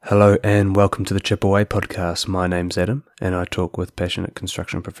Hello and welcome to the Chip Away podcast. My name's Adam and I talk with passionate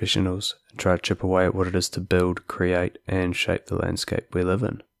construction professionals and try to chip away at what it is to build, create and shape the landscape we live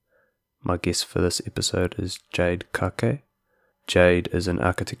in. My guest for this episode is Jade Kake. Jade is an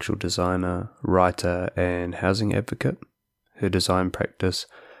architectural designer, writer and housing advocate. Her design practice,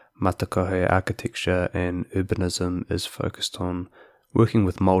 Matakohe Architecture and Urbanism, is focused on working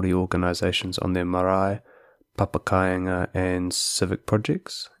with Māori organisations on their marae, papakāinga and civic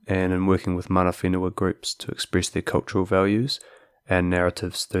projects, and in working with mana whenua groups to express their cultural values and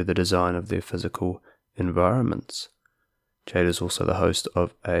narratives through the design of their physical environments. Jade is also the host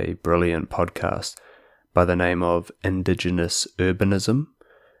of a brilliant podcast by the name of Indigenous Urbanism,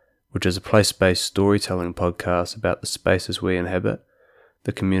 which is a place-based storytelling podcast about the spaces we inhabit,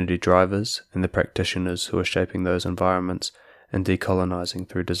 the community drivers and the practitioners who are shaping those environments and decolonising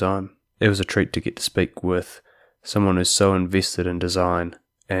through design. It was a treat to get to speak with someone who's so invested in design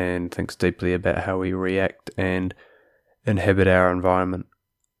and thinks deeply about how we react and inhabit our environment.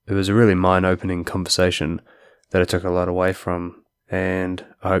 It was a really mind-opening conversation that I took a lot away from, and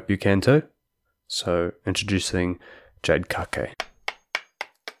I hope you can too. So, introducing Jade Kake.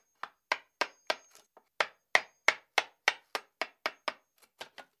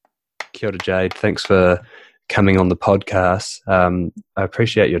 Kia ora, Jade. Thanks for coming on the podcast. I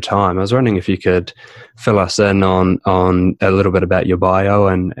appreciate your time. I was wondering if you could fill us in on a little bit about your bio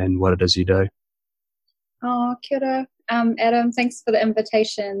and what it is you do. Oh, kia ora. Adam, thanks for the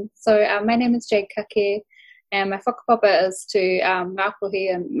invitation. So my name is Jade Kake, and my whakapapa is to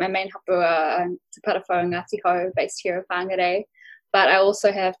Ngāpuhi, and my main hapua Te Parawhau Ngāti Hau, based here in Whangarei. But I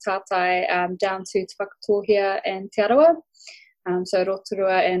also have tātai down to Te Whakatōhea and Te Arawa, so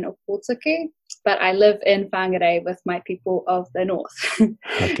Rotorua and Opotiki. But I live in Whangarei with my people of the north.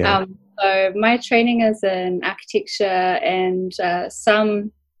 Okay. So my training is in architecture and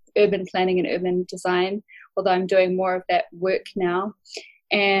some urban planning and urban design, although I'm doing more of that work now.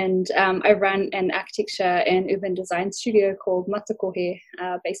 And I run an architecture and urban design studio called Matakohe,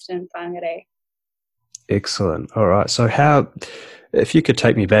 based in Whangarei. Excellent. All right. So if you could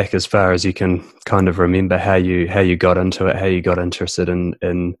take me back as far as you can kind of remember how you got into it, how you got interested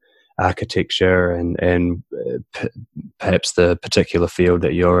in architecture and perhaps the particular field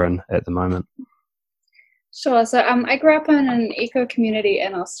that you're in at the moment. Sure. So I grew up in an eco community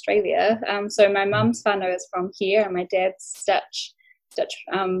in Australia. So my mum's whānau is from here and my dad's Dutch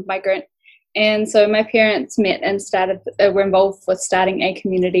migrant. And so my parents met and were involved with starting a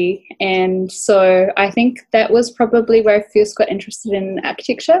community. And so I think that was probably where I first got interested in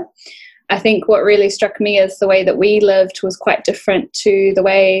architecture. I think what really struck me is the way that we lived was quite different to the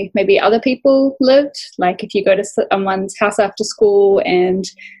way maybe other people lived. Like if you go to someone's house after school and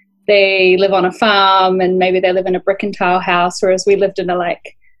they live on a farm and maybe they live in a brick and tile house, whereas we lived in a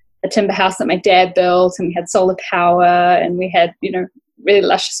timber house that my dad built, and we had solar power and we had, really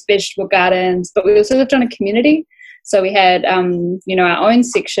luscious vegetable gardens, but we also lived on a community. So we had, our own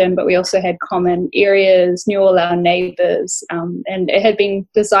section, but we also had common areas, knew all our neighbours, and it had been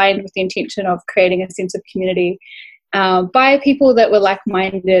designed with the intention of creating a sense of community by people that were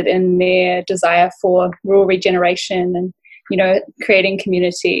like-minded in their desire for rural regeneration and, creating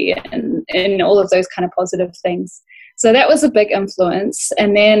community and all of those kind of positive things. So that was a big influence.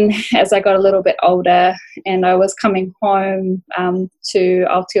 And then as I got a little bit older and I was coming home to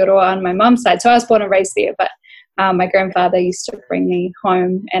Aotearoa on my mum's side, so I was born and raised there, but my grandfather used to bring me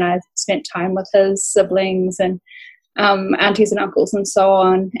home and I spent time with his siblings and aunties and uncles and so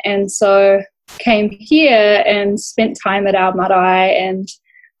on. And so came here and spent time at our marae and,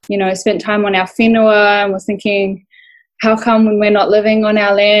 spent time on our whenua and was thinking, how come when we're not living on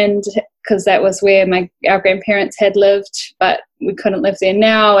our land, because that was where our grandparents had lived, but we couldn't live there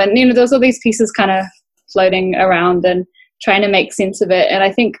now. And, there was all these pieces kind of floating around and trying to make sense of it. And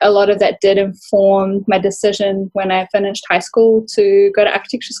I think a lot of that did inform my decision when I finished high school to go to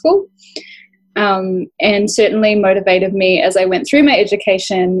architecture school, and certainly motivated me as I went through my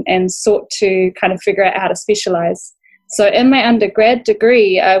education and sought to kind of figure out how to specialise. So in my undergrad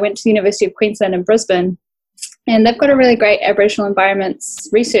degree, I went to the University of Queensland in Brisbane, and they've got a really great Aboriginal Environments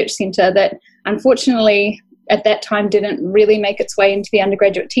Research Centre that unfortunately at that time didn't really make its way into the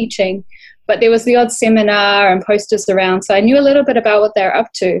undergraduate teaching, but there was the odd seminar and posters around, so I knew a little bit about what they're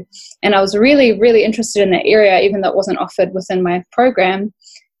up to, and I was really, really interested in that area even though it wasn't offered within my program.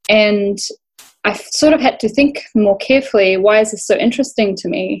 And I sort of had to think more carefully, why is this so interesting to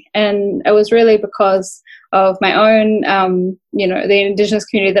me? And it was really because of my own, the Indigenous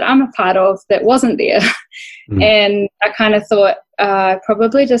community that I'm a part of that wasn't there. And I kind of thought, I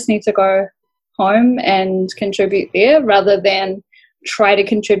probably just need to go home and contribute there rather than try to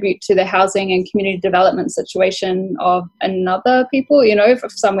contribute to the housing and community development situation of another people,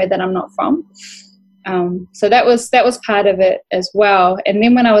 somewhere that I'm not from. So that was part of it as well. And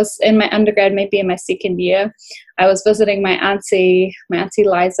then when I was in my undergrad, maybe in my second year, I was visiting my auntie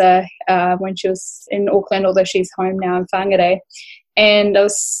Liza, when she was in Auckland, although she's home now in Whangarei. And I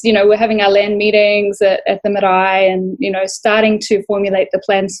was, we're having our land meetings at the marae and, starting to formulate the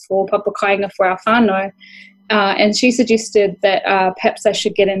plans for papakainga for our whānau. And she suggested that perhaps I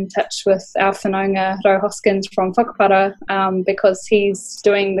should get in touch with our whanaunga, Ro Hoskins from Whakapara, because he's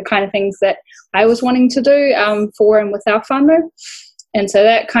doing the kind of things that I was wanting to do for and with our whānau. And so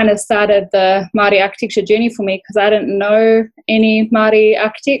that kind of started the Māori architecture journey for me, because I didn't know any Māori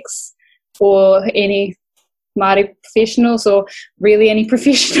architects or any Māori professionals or really any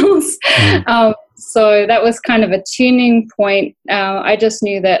professionals. So that was kind of a tuning point. I just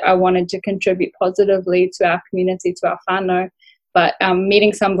knew that I wanted to contribute positively to our community, to our whānau, but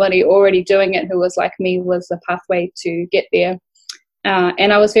meeting somebody already doing it who was like me was a pathway to get there.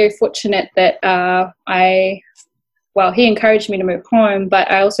 And I was very fortunate that he encouraged me to move home,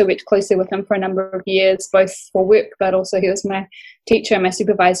 but I also worked closely with him for a number of years, both for work, but also he was my teacher and my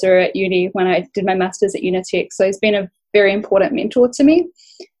supervisor at uni when I did my master's at Unitec. So he's been a very important mentor to me,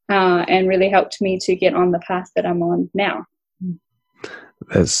 and really helped me to get on the path that I'm on now.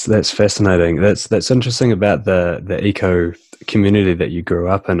 That's fascinating. That's interesting about the eco community that you grew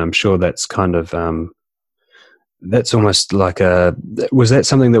up in. I'm sure that's kind of that's almost like was that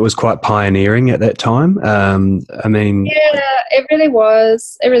something that was quite pioneering at that time? Yeah, it really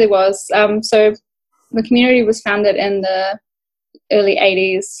was. So the community was founded in the early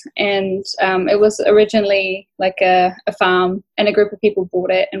 80s, and it was originally like a farm, and a group of people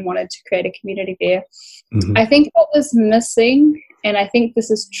bought it and wanted to create a community there. Mm-hmm. I think what was missing, and I think this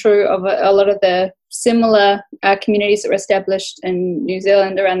is true of a lot of the similar communities that were established in New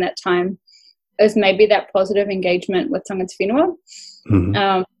Zealand around that time, is maybe that positive engagement with tangata whenua.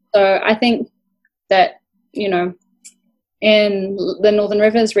 Mm-hmm. So I think that, in the Northern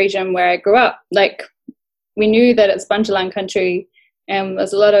Rivers region where I grew up, like, we knew that it's Bundjalung country, and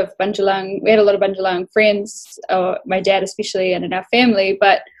there's a lot of Bundjalung. We had a lot of Bundjalung friends, my dad especially, and in our family,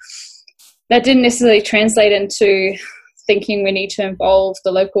 but that didn't necessarily translate into thinking we need to involve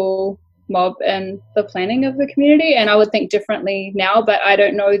the local mob in the planning of the community. And I would think differently now, but I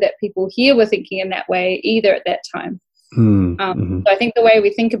don't know that people here were thinking in that way either at that time. So I think the way we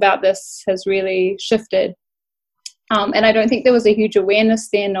think about this has really shifted. And I don't think there was a huge awareness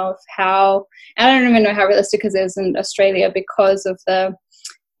then of how, I don't even know how realistic it is in Australia, because of the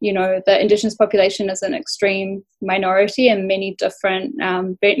Indigenous population is an extreme minority in many different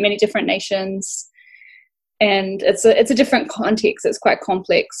nations. And it's a different context. It's quite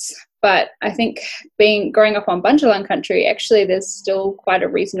complex. But I think growing up on Bundjalung country, actually there's still quite a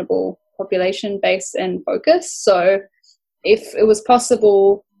reasonable population base and focus. So if it was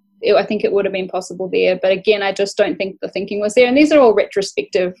possible, I think it would have been possible there. But again, I just don't think the thinking was there. And these are all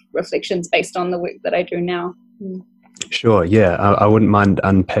retrospective reflections based on the work that I do now. Sure, yeah. I wouldn't mind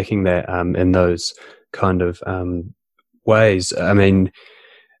unpacking that in those kind of ways. I mean,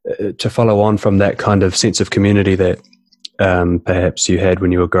 to follow on from that kind of sense of community that perhaps you had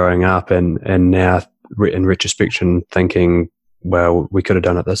when you were growing up, and now in retrospection thinking, well, we could have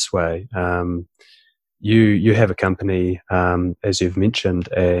done it this way. You have a company, as you've mentioned,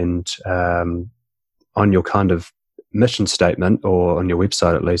 and on your kind of mission statement, or on your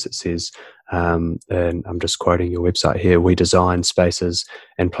website at least, it says, and I'm just quoting your website here, we design spaces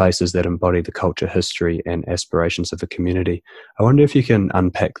and places that embody the culture, history and aspirations of the community. I wonder if you can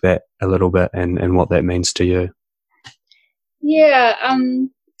unpack that a little bit and what that means to you. Yeah,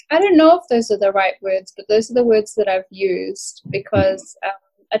 I don't know if those are the right words, but those are the words that I've used, because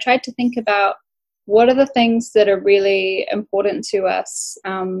I tried to think about what are the things that are really important to us,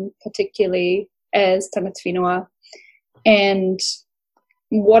 particularly as tangata whenua, and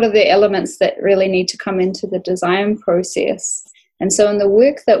what are the elements that really need to come into the design process. And so in the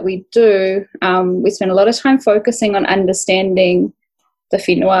work that we do, we spend a lot of time focusing on understanding the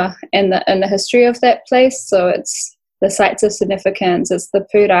whenua and the history of that place. So it's the sites of significance, it's the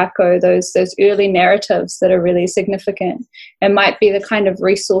pūrākau, those early narratives that are really significant. It might be the kind of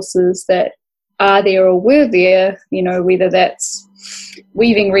resources that are there or were there, whether that's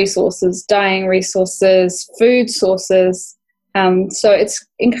weaving resources, dyeing resources, food sources. So it's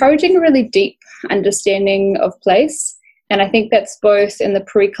encouraging a really deep understanding of place. And I think that's both in the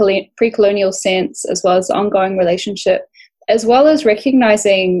pre-colonial sense as well as the ongoing relationship, as well as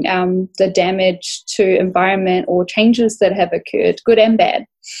recognizing the damage to environment or changes that have occurred, good and bad.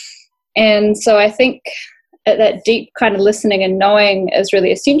 And so I think that deep kind of listening and knowing is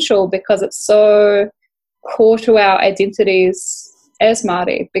really essential, because it's so core to our identities as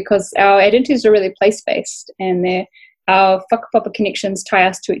Māori, because our identities are really place-based, and our whakapapa connections tie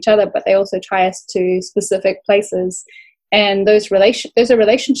us to each other, but they also tie us to specific places. And those are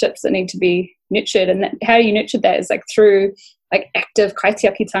relationships that need to be nurtured. And how you nurture that is like through like active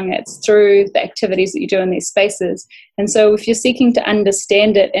kaitiakitanga. It's through the activities that you do in these spaces. And so if you're seeking to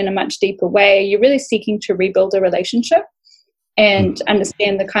understand it in a much deeper way, you're really seeking to rebuild a relationship and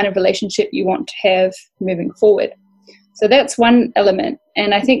understand the kind of relationship you want to have moving forward. So that's one element.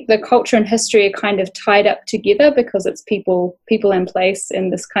 And I think the culture and history are kind of tied up together, because it's people in place in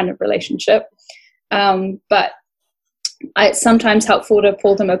this kind of relationship. But it's sometimes helpful to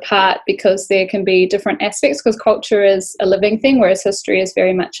pull them apart, because there can be different aspects, because culture is a living thing, whereas history is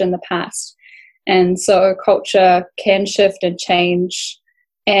very much in the past. And so culture can shift and change,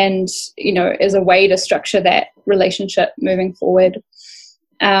 and, is a way to structure that relationship moving forward.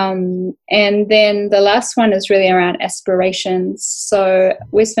 And then the last one is really around aspirations. So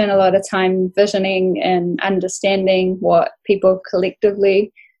we spend a lot of time visioning and understanding what people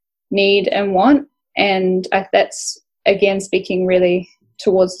collectively need and want. And that's, again, speaking really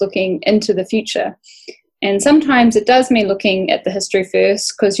towards looking into the future. And sometimes it does mean looking at the history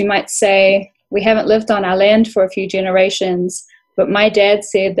first, because you might say, we haven't lived on our land for a few generations, but my dad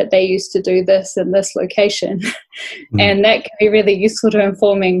said that they used to do this in this location. And that can be really useful to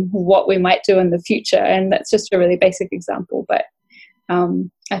informing what we might do in the future. And that's just a really basic example. But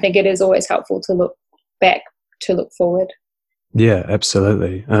I think it is always helpful to look back to look forward. Yeah,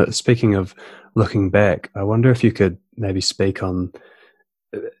 absolutely. Speaking of looking back, I wonder if you could maybe speak on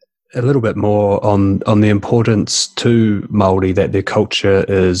a little bit more on the importance to Māori that their culture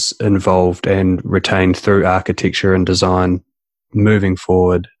is involved and retained through architecture and design moving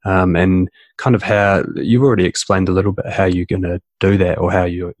forward, and kind of how you've already explained a little bit how you're going to do that, or how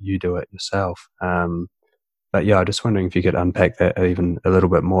you do it yourself. But yeah, I'm just wondering if you could unpack that even a little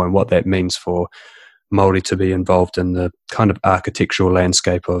bit more, and what that means for Māori to be involved in the kind of architectural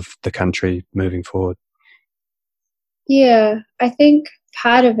landscape of the country moving forward. Yeah, I think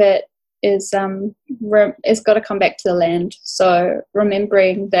part of it is it's got to come back to the land. So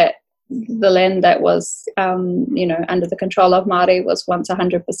remembering that the land that was, under the control of Māori was once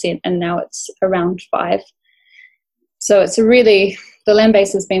 100%, and now it's around 5%. So it's the land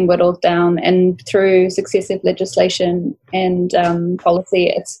base has been whittled down, and through successive legislation and policy,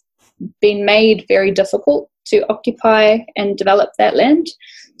 it's been made very difficult to occupy and develop that land.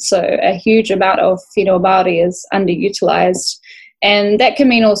 So a huge amount of whenua Māori is underutilised, and that can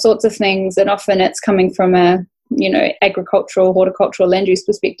mean all sorts of things, and often it's coming from a agricultural, horticultural land use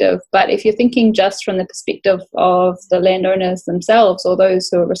perspective. But if you're thinking just from the perspective of the landowners themselves, or those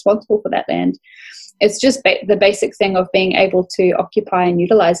who are responsible for that land, it's just the basic thing of being able to occupy and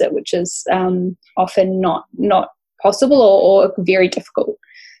utilise it, which is often not possible or very difficult.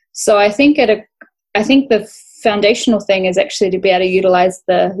 So I think the foundational thing is actually to be able to utilise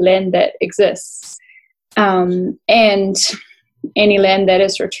the land that exists, and any land that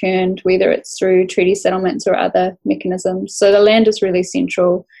is returned, whether it's through treaty settlements or other mechanisms. So the land is really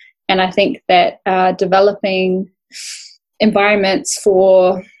central, and I think that developing environments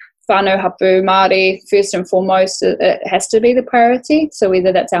for whānau hapu Māori, first and foremost, it has to be the priority. So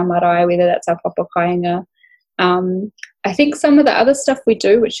whether that's our marae, whether that's our papa kāinga. I think some of the other stuff we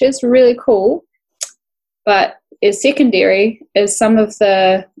do, which is really cool, but is secondary, is some of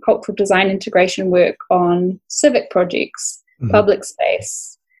the cultural design integration work on civic projects, public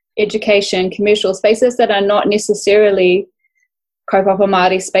space, education, commercial spaces that are not necessarily kaupapa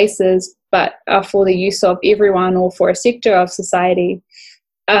Māori spaces, but are for the use of everyone or for a sector of society.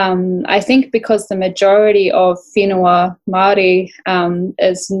 I think because the majority of whenua Māori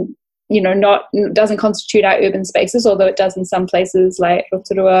is, doesn't constitute our urban spaces, although it does in some places like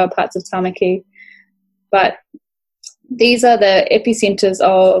Rotorua, parts of Tāmaki. But these are the epicenters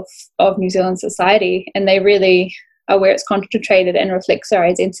of New Zealand society, and they really are where it's concentrated and reflects our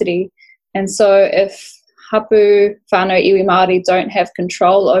identity. And so if hapu, whānau, iwi Māori don't have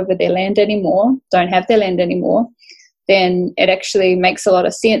control over their land anymore, don't have their land anymore, then it actually makes a lot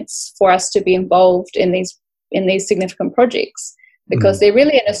of sense for us to be involved in these significant projects, because they're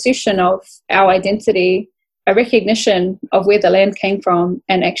really an assertion of our identity, a recognition of where the land came from,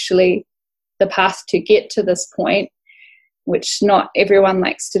 and actually the path to get to this point, which not everyone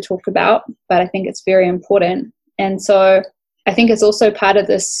likes to talk about, but I think it's very important. And so I think it's also part of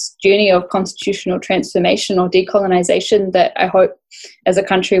this journey of constitutional transformation or decolonisation that I hope as a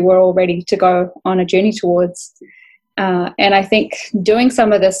country we're all ready to go on a journey towards. And I think doing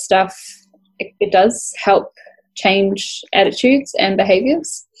some of this stuff it does help change attitudes and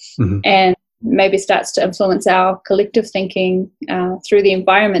behaviors, and maybe starts to influence our collective thinking through the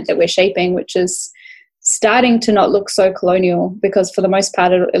environment that we're shaping, which is starting to not look so colonial, because for the most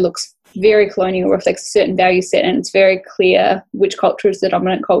part it looks very colonial, reflects a certain value set, and it's very clear which culture is the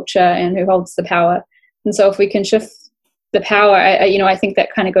dominant culture and who holds the power. And so if we can shift the power, I think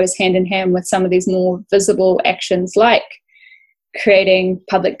that kind of goes hand in hand with some of these more visible actions, like creating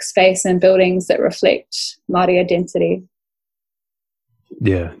public space and buildings that reflect Māori identity.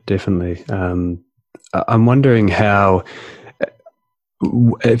 Yeah, definitely. I'm wondering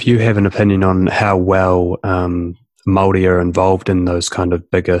if you have an opinion on how well Māori are involved in those kind of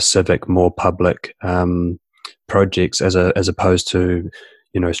bigger civic, more public projects, as opposed to,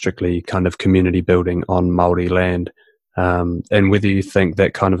 strictly kind of community building on Māori land, and whether you think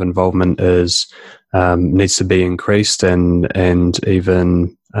that kind of involvement needs to be increased and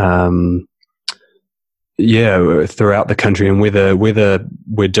even throughout the country, and whether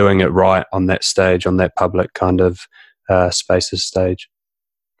we're doing it right on that stage, on that public kind of spaces stage.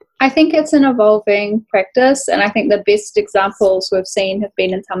 I think it's an evolving practice, and I think the best examples we've seen have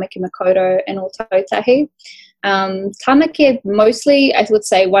been in Tamaki Makaurau and Ōtautahi. Tamaki mostly, I would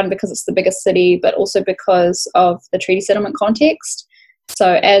say, one, because it's the biggest city, but also because of the treaty settlement context.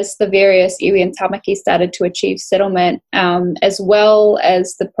 So as the various iwi and Tamaki started to achieve settlement, as well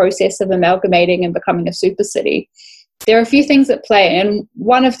as the process of amalgamating and becoming a super city, there are a few things at play, and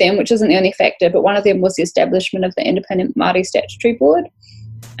one of them, which isn't the only factor, but one of them was the establishment of the Independent Māori Statutory Board.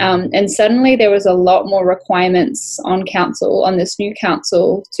 And suddenly there was a lot more requirements on this new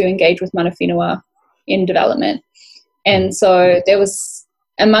council, to engage with mana whenua in development. And so there was,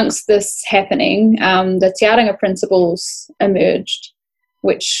 amongst this happening, the Te Aronga Principles emerged,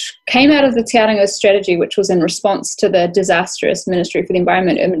 which came out of the Te Aronga strategy, which was in response to the disastrous Ministry for the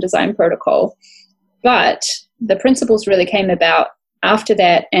Environment Urban Design Protocol. But the principles really came about after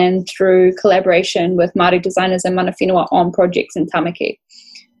that, and through collaboration with Māori designers and mana whenua on projects in Tamaki.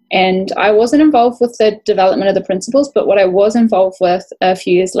 And I wasn't involved with the development of the principles, but what I was involved with a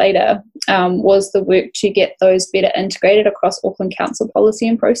few years later was the work to get those better integrated across Auckland Council policy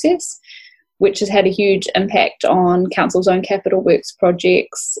and process, which has had a huge impact on Council's own capital works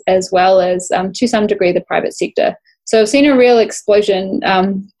projects, as well as, to some degree, the private sector. So I've seen a real explosion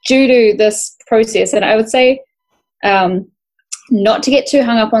due to this process. And I would say not to get too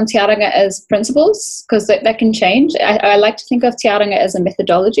hung up on Te Aronga as principles, because that can change. I like to think of Te Aronga as a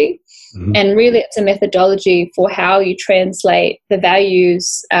methodology. And really it's a methodology for how you translate the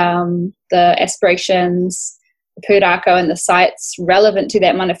values, the aspirations, the pūrākau and the sites relevant to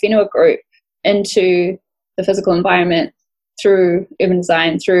that mana whenua group into the physical environment through urban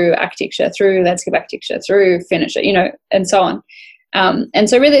design, through architecture, through landscape architecture, through furniture, and so on. And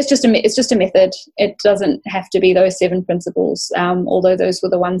so really it's just a method. It doesn't have to be those 7 principles, although those were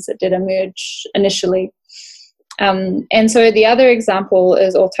the ones that did emerge initially. And so the other example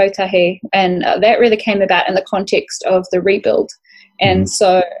is Ōtautahi, and that really came about in the context of the rebuild. And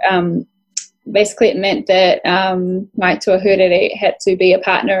so basically it meant that Ngāi Tuahurere had to be a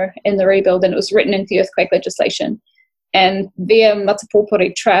partner in the rebuild, and it was written into the earthquake legislation. And via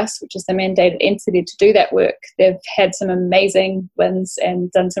Matapōpori Trust, which is the mandated entity to do that work, they've had some amazing wins and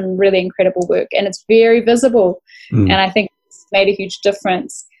done some really incredible work. And it's very visible. And I think it's made a huge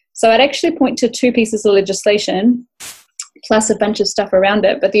difference. So I'd actually point to 2 pieces of legislation, plus a bunch of stuff around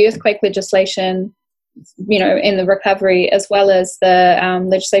it. But the earthquake legislation, in the recovery, as well as the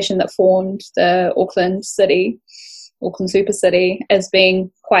legislation that formed the Auckland super city, as being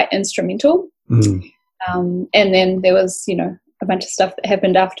quite instrumental. And then there was, a bunch of stuff that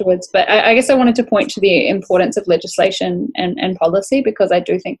happened afterwards. But I guess I wanted to point to the importance of legislation and policy, because I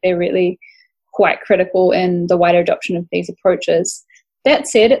do think they're really quite critical in the wider adoption of these approaches. That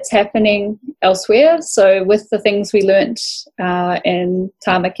said, it's happening elsewhere. So with the things we learnt in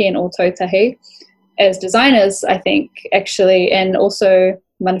Tamaki and Ōtautahi, as designers, I think, actually, and also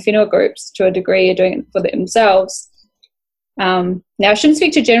mana whenua groups to a degree are doing it for themselves. Now, I shouldn't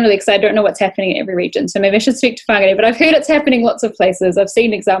speak to generally, because I don't know what's happening in every region, so maybe I should speak to Whangarei, but I've heard it's happening lots of places. I've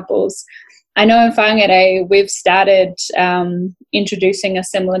seen examples. I know in Whangarei we've started introducing a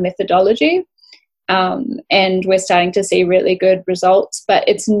similar methodology, and we're starting to see really good results, but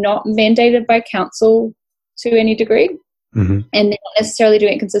it's not mandated by council to any degree, and they're not necessarily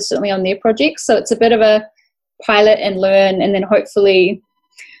doing it consistently on their projects. So it's a bit of a pilot and learn, and then hopefully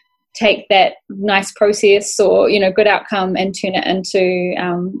take that nice process or good outcome and turn it into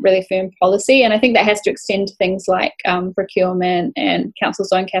really firm policy. And I think that has to extend to things like procurement and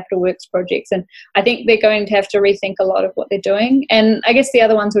council's own capital works projects. And I think they're going to have to rethink a lot of what they're doing. And I guess the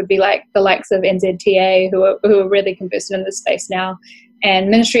other ones would be like the likes of NZTA, who are really conversant in this space now, and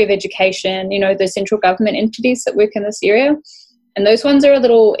Ministry of Education, the central government entities that work in this area. And those ones are a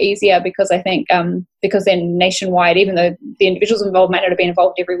little easier because I think because they're nationwide, even though the individuals involved might not have been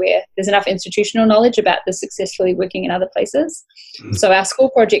involved everywhere, there's enough institutional knowledge about this successfully working in other places. Mm-hmm. So our school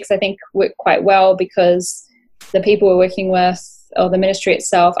projects, I think, work quite well because the people we're working with or the ministry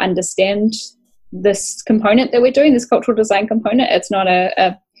itself understand this component that we're doing, this cultural design component. It's not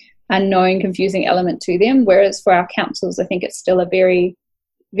a unknown, confusing element to them. Whereas for our councils, I think it's still a very,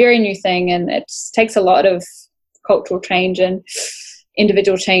 very new thing, and it takes a lot of cultural change and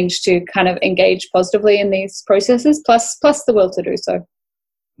individual change to kind of engage positively in these processes, plus the will to do so.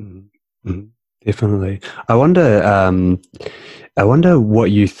 Mm-hmm. Definitely. I wonder what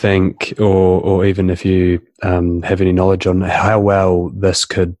you think, or even if you have any knowledge on how well this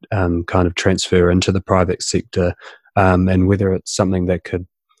could kind of transfer into the private sector, and whether it's something that could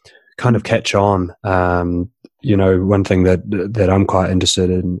kind of catch on. One thing that I'm quite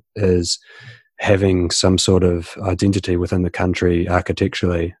interested in is having some sort of identity within the country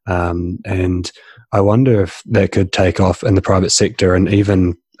architecturally. And I wonder if that could take off in the private sector, and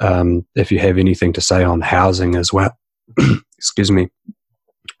even if you have anything to say on housing as well. Excuse me.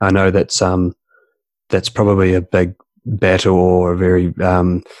 I know that's probably a big battle or a very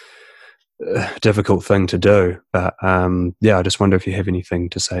difficult thing to do. But I just wonder if you have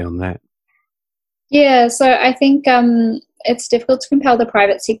anything to say on that. Yeah, so I think it's difficult to compel the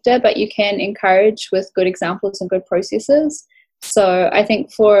private sector, but you can encourage with good examples and good processes. So I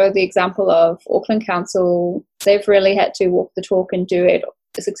think for the example of Auckland Council, they've really had to walk the talk and do it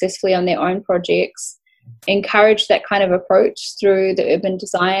successfully on their own projects, encourage that kind of approach through the urban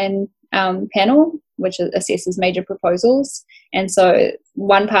design panel, which assesses major proposals. And so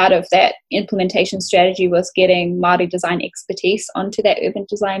one part of that implementation strategy was getting Māori design expertise onto that urban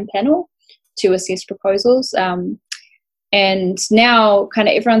design panel to assess proposals. And now kind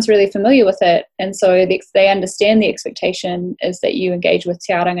of everyone's really familiar with it. And so they understand the expectation is that you engage with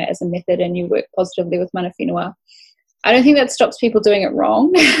Te Aranga as a method and you work positively with mana whenua. I don't think that stops people doing it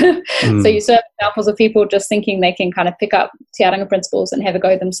wrong. So you still have examples of people just thinking they can kind of pick up Te Aranga principles and have a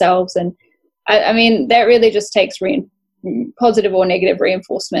go themselves. And I mean, that really just takes positive or negative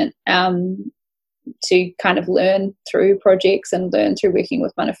reinforcement to kind of learn through projects and learn through working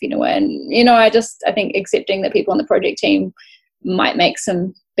with mana whenua. And, I think accepting that people on the project team might make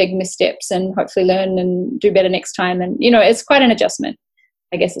some big missteps and hopefully learn and do better next time. And, it's quite an adjustment,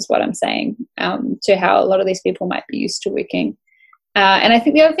 I guess is what I'm saying, to how a lot of these people might be used to working. And I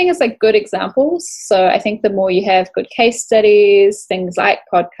think the other thing is like good examples. So I think the more you have good case studies, things like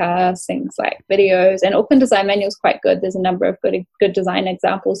podcasts, things like videos, and Auckland Design Manual is quite good. There's a number of good design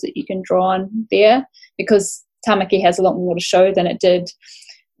examples that you can draw on there, because Tamaki has a lot more to show than it did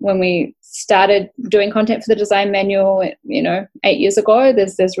when we started doing content for the design manual, 8 years ago.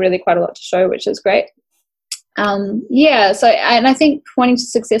 There's really quite a lot to show, which is great. And I think pointing to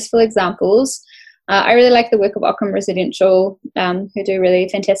successful examples, I really like the work of Ockham Residential, who do really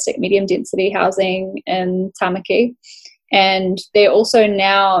fantastic medium density housing in Tamaki. And they're also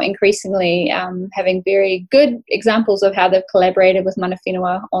now increasingly having very good examples of how they've collaborated with mana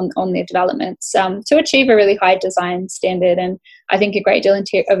whenua on their developments to achieve a really high design standard, and I think a great deal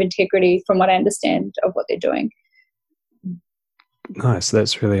of integrity from what I understand of what they're doing. Nice,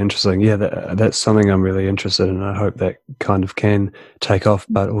 that's really interesting. Yeah, that's something I'm really interested in. I hope that kind of can take off,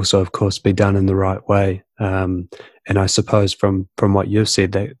 but also, of course, be done in the right way. And I suppose from what you've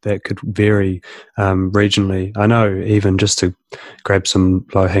said, that could vary regionally. I know even just to grab some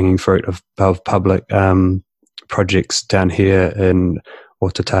low-hanging fruit of public projects down here in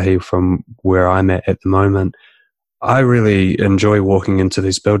Otatahi, from where I'm at the moment, I really enjoy walking into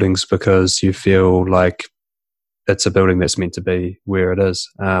these buildings because you feel like it's a building that's meant to be where it is,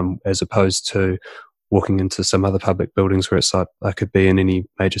 as opposed to walking into some other public buildings where it's like I could be in any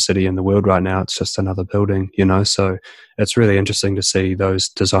major city in the world right now. It's just another building, So it's really interesting to see those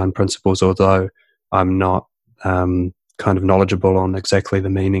design principles, although I'm not kind of knowledgeable on exactly the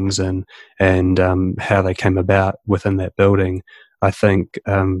meanings and how they came about within that building. I think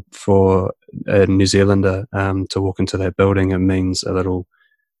for a New Zealander to walk into that building, it means a little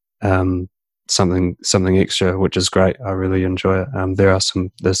something extra, which is great. I really enjoy it.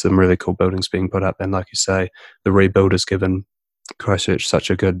 There's some really cool buildings being put up, and like you say, the rebuild has given Christchurch such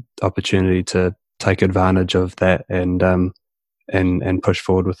a good opportunity to take advantage of that and and push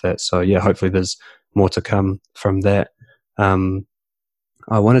forward with that. So yeah, hopefully there's more to come from that.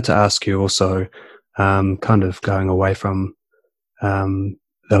 I wanted to ask you also, kind of going away from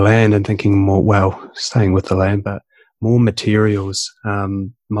the land and thinking more, well, staying with the land, but more materials.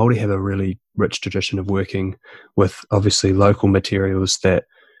 Māori have a really rich tradition of working with obviously local materials that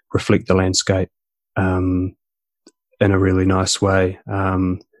reflect the landscape in a really nice way.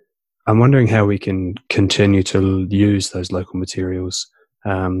 I'm wondering how we can continue to use those local materials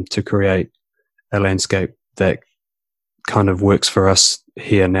to create a landscape that kind of works for us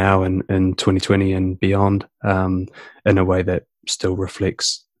here now in 2020 and beyond, in a way that still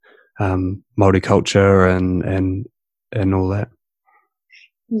reflects Māori culture and all that.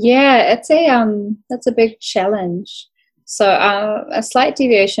 Yeah, that's a big challenge. So a slight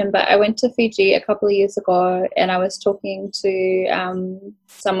deviation, but I went to Fiji a couple of years ago, and I was talking to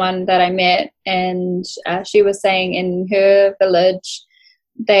someone that I met, and she was saying in her village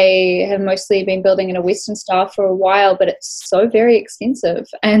they have mostly been building in a Western style for a while, but it's so very expensive,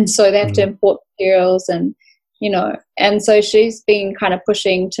 and so they have to import materials, and and so she's been kind of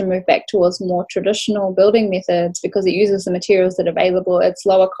pushing to move back towards more traditional building methods because it uses the materials that are available. It's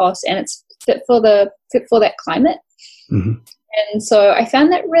lower cost and it's fit for that climate. Mm-hmm. And so I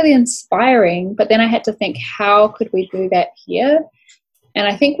found that really inspiring, but then I had to think, how could we do that here? And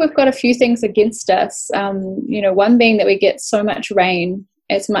I think we've got a few things against us. One being that we get so much rain.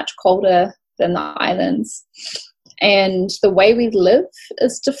 It's much colder than the islands. And the way we live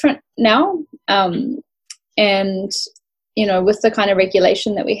is different now. And with the kind of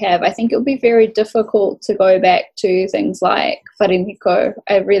regulation that we have, I think it would be very difficult to go back to things like whareneko.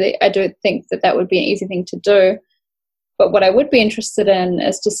 I do think that would be an easy thing to do. But what I would be interested in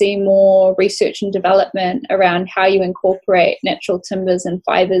is to see more research and development around how you incorporate natural timbers and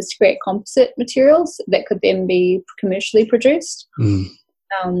fibers to create composite materials that could then be commercially produced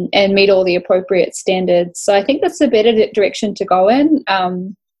and meet all the appropriate standards. So I think that's a better direction to go in.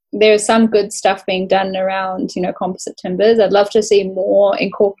 There's some good stuff being done around, composite timbers. I'd love to see more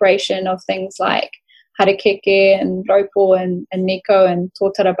incorporation of things like harakeke and raupo and neko and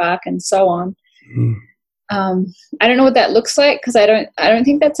tōtara bark and so on. I don't know what that looks like because I don't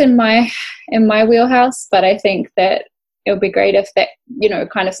think that's in my wheelhouse, but I think that it would be great if that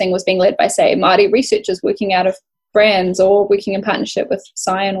kind of thing was being led by, say, Māori researchers working out of brands or working in partnership with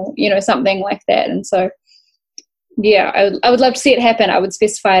Scion or something like that. And so yeah, I would love to see it happen. I would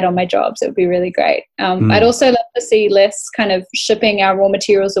specify it on my jobs. It would be really great. I'd also love to see less kind of shipping our raw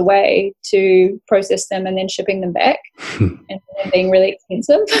materials away to process them and then shipping them back and then being really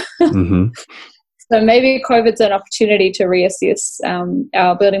expensive. So maybe COVID's an opportunity to reassess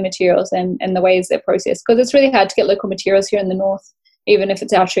our building materials and the ways they're processed, because it's really hard to get local materials here in the north, even if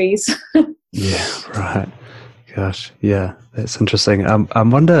it's our trees. Yeah, right. Gosh, yeah, that's interesting. I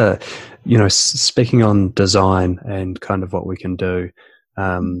wonder, speaking on design and kind of what we can do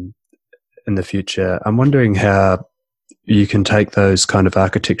in the future, I'm wondering how you can take those kind of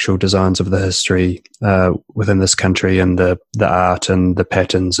architectural designs of the history within this country and the art and the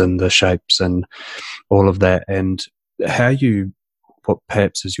patterns and the shapes and all of that, and what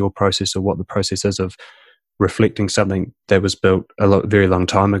perhaps is your process or what the process is of reflecting something that was built very long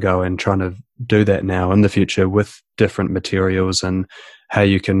time ago and trying to do that now in the future with different materials, and how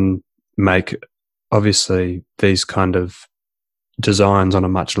you can make obviously these kind of designs on a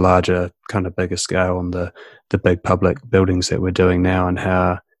much larger, kind of bigger scale on the big public buildings that we're doing now, and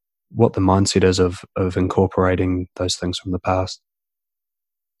what the mindset is of incorporating those things from the past.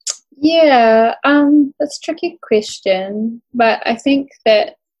 Yeah, that's a tricky question, but I think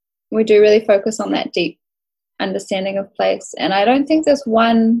that we do really focus on that deep understanding of place, and I don't think there's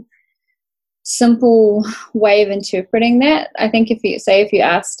one simple way of interpreting that. I think if you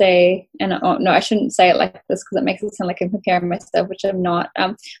asked I shouldn't say it like this because it makes it sound like I'm comparing myself, which I'm not,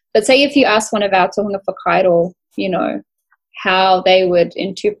 but say if you asked one of our tohunga whakairo, how they would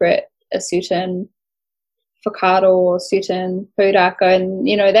interpret a certain whakaaro or certain pūraka,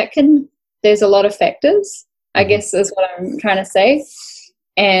 and there's a lot of factors, I guess is what I'm trying to say,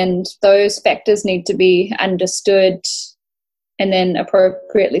 and those factors need to be understood and then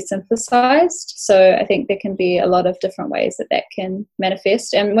appropriately synthesized. So I think there can be a lot of different ways that can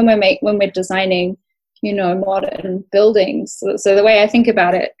manifest. And when we're designing, modern buildings, so the way I think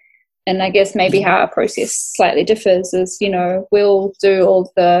about it, and I guess maybe how our process slightly differs is, we'll do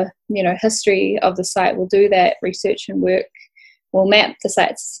all the, history of the site. We'll do that research and work. We'll map the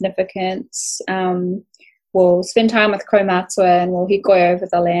site's significance. We'll spend time with kaumātua and we'll hikoi over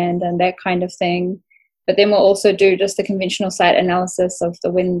the land and that kind of thing. But then we'll also do just the conventional site analysis of the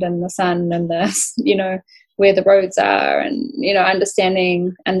wind and the sun and the, where the roads are, and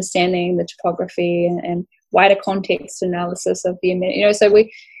understanding the topography and wider context analysis of the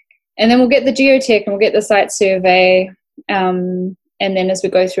and then we'll get the geotech and we'll get the site survey, and then as we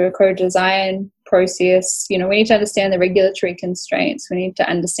go through a co-design process, we need to understand the regulatory constraints. We need to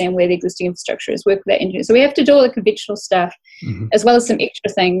understand where the existing infrastructure is, work with that engineer. So we have to do all the conventional stuff, as well as some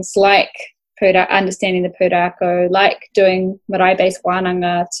extra things like understanding the pūrākau, like doing marae-based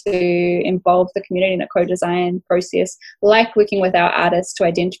wānanga to involve the community in a co-design process, like working with our artists to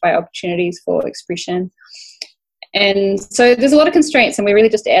identify opportunities for expression. And so there's a lot of constraints, and we really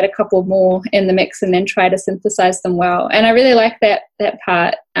just add a couple more in the mix and then try to synthesize them well. And I really like that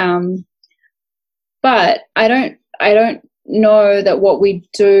part. But I don't know that what we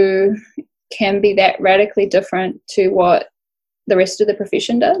do can be that radically different to what the rest of the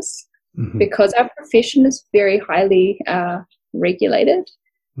profession does, because our profession is very highly regulated,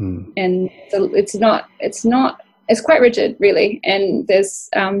 and so it's quite rigid, really. And there's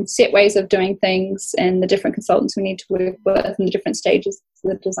set ways of doing things, and the different consultants we need to work with, and the different stages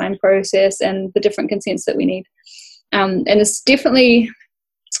of the design process, and the different consents that we need. And there's definitely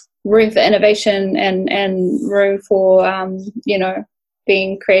room for innovation and room for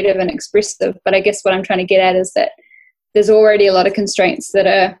being creative and expressive. But I guess what I'm trying to get at is that there's already a lot of constraints that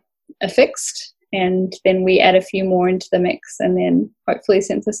are fixed, and then we add a few more into the mix, and then hopefully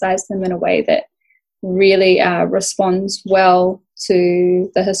synthesize them in a way that really responds well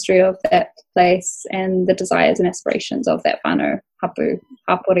to the history of that place and the desires and aspirations of that whānau, hapu,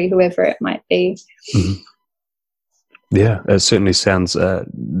 hapori, whoever it might be. Yeah, it certainly sounds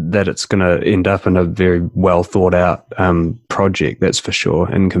that it's going to end up in a very well thought out project, that's for sure,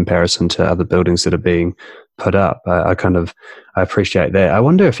 in comparison to other buildings that are being put up. I appreciate that. I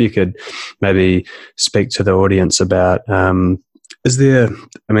wonder if you could maybe speak to the audience about, I've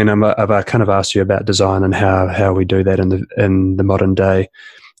kind of asked you about design and how we do that in the modern day.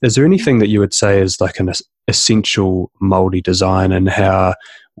 Is there anything that you would say is like an essential Māori design, and how,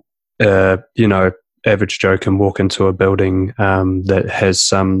 average Joe can walk into a building that has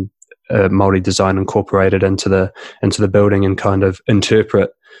some Māori design incorporated into the building and kind of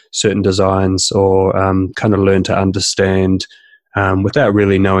interpret certain designs, or kind of learn to understand without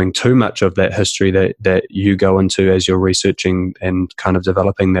really knowing too much of that history that you go into as you're researching and kind of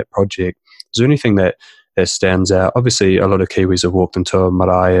developing that project? Is there anything that stands out? Obviously, a lot of Kiwis have walked into a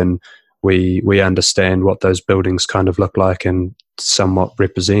marae, and we understand what those buildings kind of look like and somewhat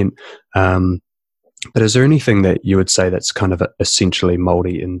represent. But is there anything that you would say that's kind of essentially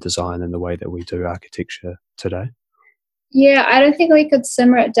Māori in design in the way that we do architecture today? Yeah, I don't think we could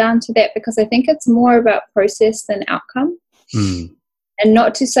simmer it down to that, because I think it's more about process than outcome. And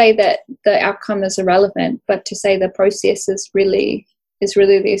not to say that the outcome is irrelevant, but to say the process is really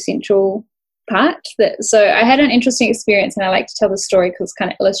the essential part. So I had an interesting experience, and I like to tell the story because it's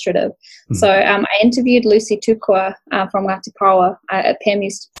kind of illustrative. So I interviewed Lucy Tukua from Ngāti Paoa at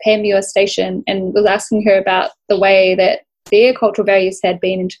Pēmua Station, and was asking her about the way that their cultural values had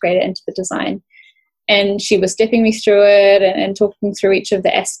been integrated into the design. And she was stepping me through it and talking through each of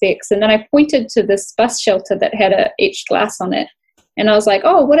the aspects. And then I pointed to this bus shelter that had a etched glass on it. And I was like,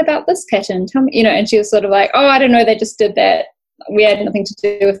 oh, what about this pattern? Tell me, and she was sort of like, oh, I don't know, they just did that. We had nothing to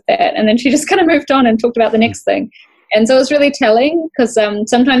do with that. And then she just kind of moved on and talked about the next thing. And so it was really telling, because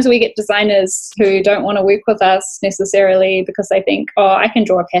sometimes we get designers who don't want to work with us necessarily because they think, oh, I can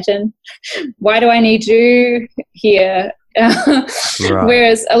draw a pattern. Why do I need you here? Right.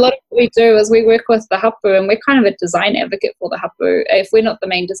 Whereas a lot of what we do is we work with the hapu, and we're kind of a design advocate for the hapu. If we're not the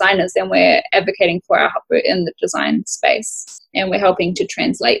main designers, then we're advocating for our hapu in the design space, and we're helping to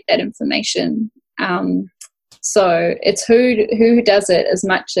translate that information. So it's who does it as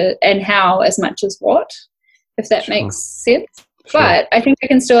much and how as much as what, if that makes sense. Sure. But I think I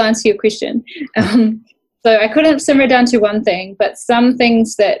can still answer your question. So I couldn't simmer it down to one thing, but some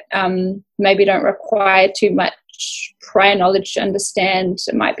things that maybe don't require too much prior knowledge to understand.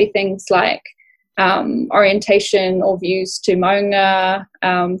 It might be things like orientation or views to maunga,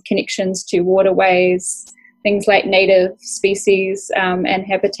 connections to waterways, things like native species and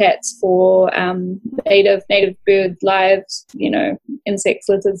habitats for native bird lives, insects,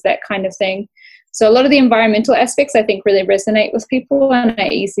 lizards, that kind of thing. So a lot of the environmental aspects I think really resonate with people and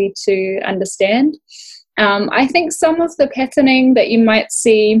are easy to understand. I think some of the patterning that you might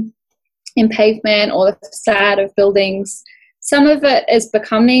see in pavement or the facade of buildings, some of it is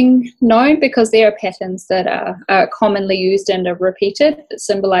becoming known because there are patterns that are commonly used and are repeated that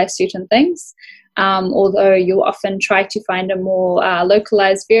symbolize certain things. Although you'll often try to find a more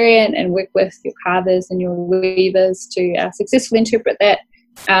localized variant and work with your carvers and your weavers to successfully interpret that.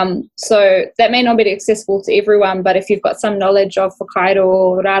 So that may not be accessible to everyone, but if you've got some knowledge of whakairo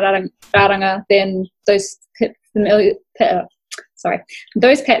or raranga, then those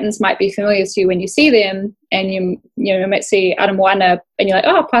those patterns might be familiar to you when you see them, and you might see Ara Moana and you're like,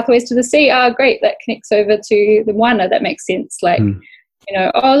 oh, pathways to the sea, great, that connects over to the Moana, that makes sense. Like,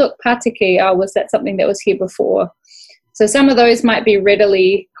 oh, look, Patiki, was that something that was here before? So some of those might be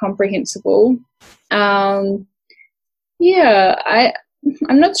readily comprehensible. I'm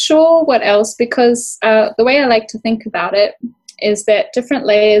not sure what else, because the way I like to think about it is that different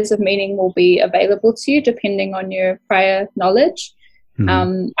layers of meaning will be available to you depending on your prior knowledge.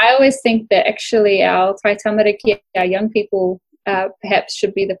 I always think that actually our tai tamariki, our young people, perhaps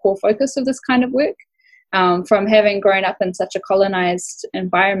should be the core focus of this kind of work. From having grown up in such a colonized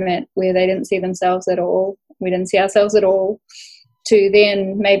environment where they didn't see themselves at all, we didn't see ourselves at all, to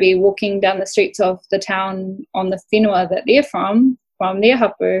then maybe walking down the streets of the town on the whenua that they're from their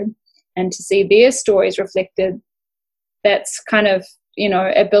hapu, and to see their stories reflected, that's kind of,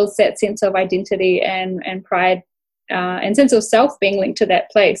 it builds that sense of identity and pride and sense of self being linked to that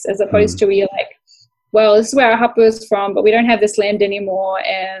place, as opposed to where you're like, well, this is where our hapu is from, but we don't have this land anymore,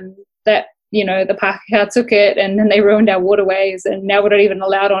 and that, the Pākehā took it, and then they ruined our waterways, and now we're not even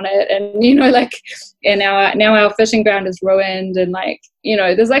allowed on it, and and now our fishing ground is ruined, and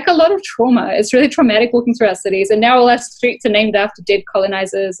there's a lot of trauma. It's really traumatic walking through our cities, and now all our streets are named after dead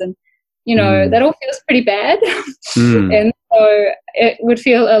colonizers, and that all feels pretty bad. And so it would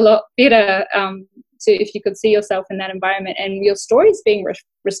feel a lot better if you could see yourself in that environment and your stories being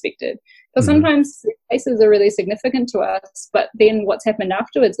respected. Because sometimes places are really significant to us, but then what's happened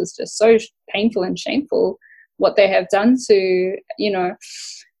afterwards is just so painful and shameful, what they have done to,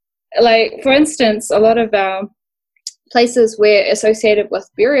 for instance, a lot of our places we're associated with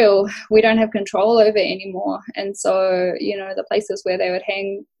burial, we don't have control over anymore. And so, the places where they would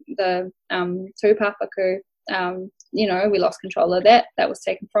hang the tūpapaku, we lost control of that. That was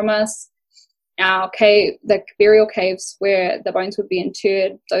taken from us. Our the burial caves where the bones would be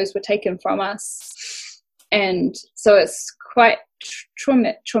interred, those were taken from us. And so it's quite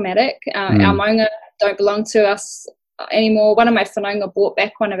traumatic. Our maunga don't belong to us anymore. One of my whanaunga bought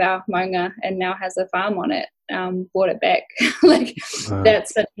back one of our maunga and now has a farm on it, bought it back.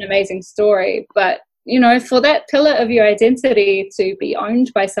 That's such an amazing story. But, for that pillar of your identity to be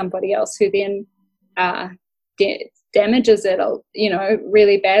owned by somebody else who then damages it,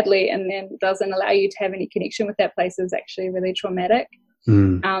 really badly, and then doesn't allow you to have any connection with that place, is actually really traumatic.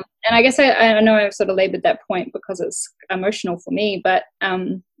 And I guess I know I've sort of labored that point because it's emotional for me, but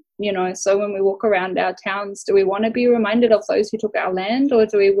so when we walk around our towns, do we want to be reminded of those who took our land, or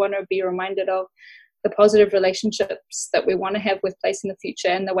do we want to be reminded of the positive relationships that we want to have with place in the future,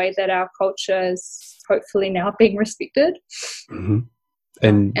 and the way that our culture is hopefully now being respected?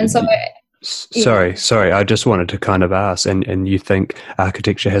 And so Sorry. I just wanted to kind of ask, and you think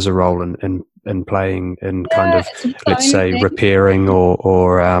architecture has a role in playing in kind of, let's say, repairing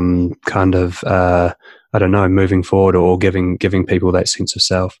or kind of, I don't know, moving forward, or giving people that sense of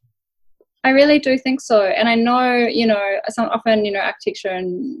self? I really do think so. And I know, often, architecture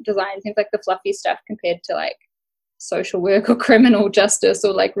and design seems like the fluffy stuff compared to social work or criminal justice,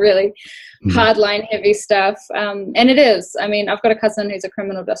 or really hardline heavy stuff. And it is. I mean, I've got a cousin who's a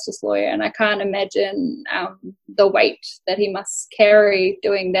criminal justice lawyer, and I can't imagine the weight that he must carry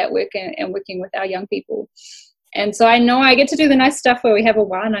doing that work and working with our young people. And so I know I get to do the nice stuff where we have a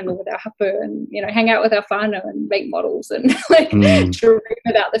wānanga with our hapu and, hang out with our whānau and make models and dream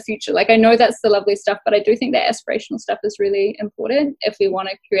about the future. I know that's the lovely stuff, but I do think that aspirational stuff is really important if we want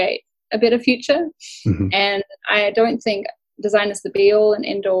to create a better future. And I don't think design is the be all and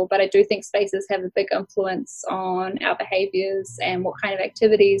end all, but I do think spaces have a big influence on our behaviors and what kind of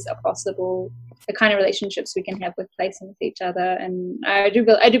activities are possible, the kind of relationships we can have with place and with each other. And I do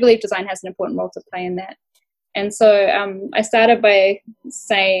believe design has an important role to play in that. And so I started by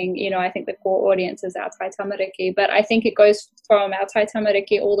saying, I think the core audience is our tai tamariki, but I think it goes from our tai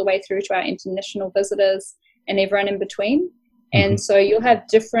tamariki all the way through to our international visitors and everyone in between. And so you'll have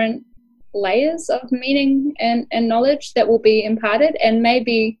different layers of meaning and knowledge that will be imparted, and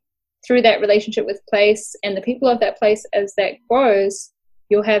maybe through that relationship with place and the people of that place, as that grows,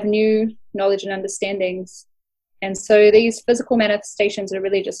 you'll have new knowledge and understandings. And so these physical manifestations are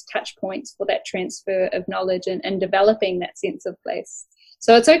really just touch points for that transfer of knowledge and developing that sense of place.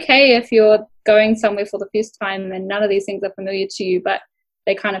 So it's okay if you're going somewhere for the first time and none of these things are familiar to you, but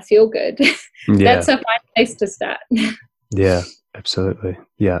they kind of feel good. That's a fine place to start. Yeah, absolutely.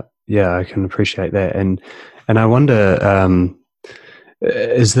 Yeah, I can appreciate that. And I wonder,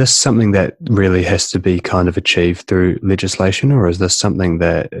 is this something that really has to be kind of achieved through legislation, or is this something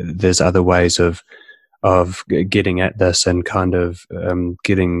that there's other ways of getting at this and kind of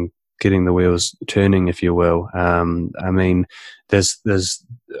getting the wheels turning, if you will? I mean, there's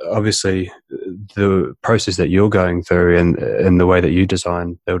obviously the process that you're going through and the way that you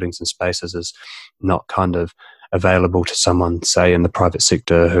design buildings and spaces is not kind of available to someone, say, in the private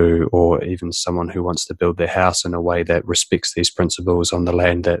sector or even someone who wants to build their house in a way that respects these principles on the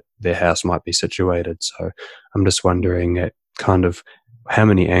land that their house might be situated. So I'm just wondering at kind of how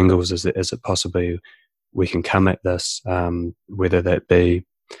many angles is it possibly we can come at this, whether that be,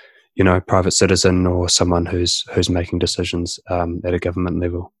 private citizen or someone who's making decisions at a government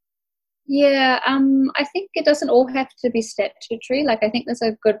level. Yeah, I think it doesn't all have to be statutory. Like, I think there's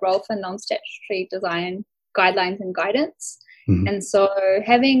a good role for non-statutory design guidelines and guidance. Mm-hmm. And so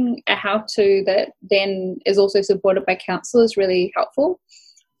having a how-to that then is also supported by council is really helpful.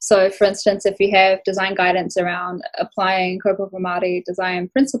 So, for instance, if you have design guidance around applying Kaupapa Māori design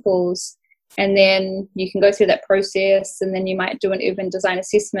principles, and then you can go through that process, and then you might do an urban design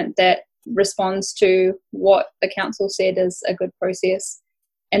assessment that responds to what the council said is a good process,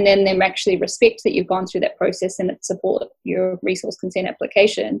 and then them actually respect that you've gone through that process and it support your resource consent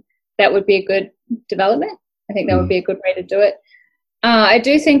application. That would be a good development. I think that would be a good way to do it. I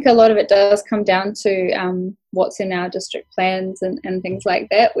do think a lot of it does come down to what's in our district plans and things like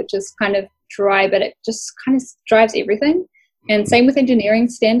that, which is kind of dry, but it just kind of drives everything. And same with engineering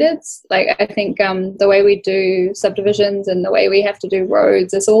standards. Like, I think the way we do subdivisions and the way we have to do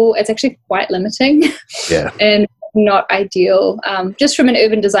roads it's actually quite limiting. Yeah. And not ideal, just from an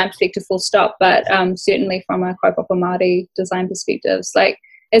urban design perspective, full stop, but certainly from a Kaupapa Māori design perspective. Like,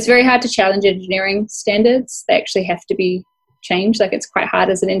 it's very hard to challenge engineering standards. They actually have to be changed. Like, it's quite hard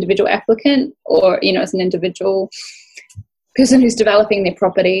as an individual applicant or, as an individual person who's developing their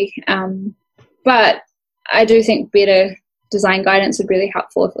property. But I do think better design guidance would be really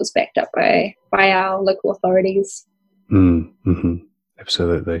helpful if it was backed up by our local authorities. Mm-hmm.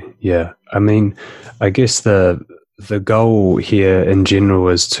 Absolutely. Yeah. I mean, I guess the goal here in general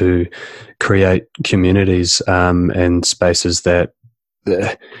is to create communities and spaces that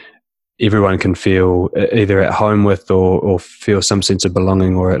everyone can feel either at home with or feel some sense of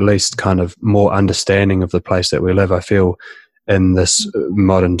belonging, or at least kind of more understanding of the place that we live. I feel in this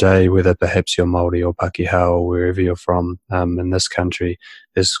modern day, whether perhaps you're Māori or Pākehā or wherever you're from in this country,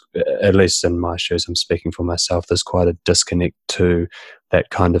 there's, at least in my shoes, I'm speaking for myself, there's quite a disconnect to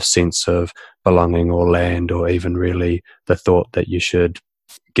that kind of sense of belonging or land, or even really the thought that you should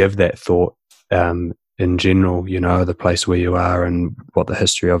give that thought in general, the place where you are and what the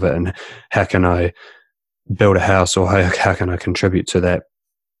history of it, and how can I build a house, or how can I contribute to that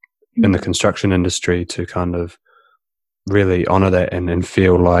in the construction industry to kind of really honour that and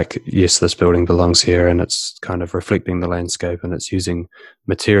feel like, yes, this building belongs here and it's kind of reflecting the landscape and it's using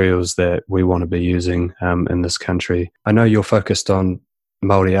materials that we want to be using in this country. I know you're focused on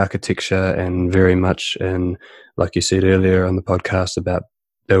Māori architecture and very much in, like you said earlier on the podcast, about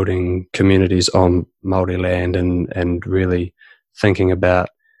building communities on Māori land and really thinking about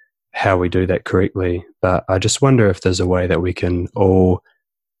how we do that correctly. But I just wonder if there's a way that we can all,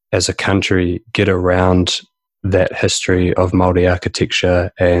 as a country, get around that history of Māori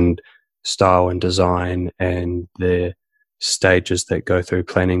architecture and style and design and the stages that go through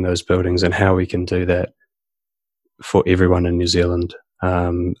planning those buildings, and how we can do that for everyone in New Zealand.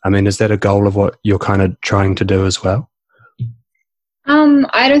 I mean, is that a goal of what you're kind of trying to do as well?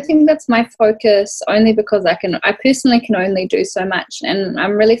 I don't think that's my focus, only because I personally can only do so much, and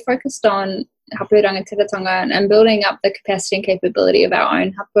I'm really focused on hapu rangatiratanga and building up the capacity and capability of our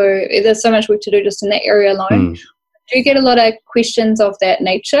own hapu. There's so much work to do just in that area alone. I do get a lot of questions of that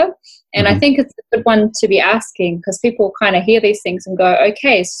nature, and I think it's a good one to be asking, because people kind of hear these things and go,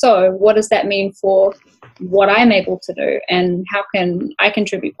 okay, so what does that mean for what I'm able to do, and how can I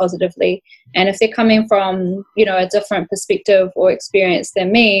contribute positively? And if they're coming from, a different perspective or experience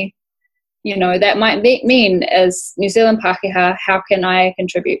than me, that might mean, as New Zealand Pākehā, how can I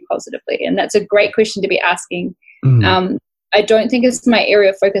contribute positively? And that's a great question to be asking. I don't think it's my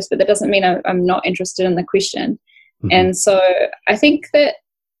area of focus, but that doesn't mean I'm not interested in the question. And so I think that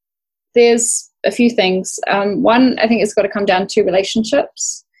there's a few things. One, I think it's got to come down to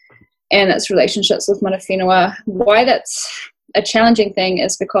relationships, and it's relationships with mana whenua. Why that's a challenging thing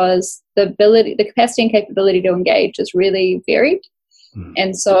is because the capacity and capability to engage is really varied.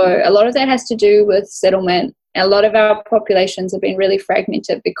 And so a lot of that has to do with settlement a lot of our populations have been really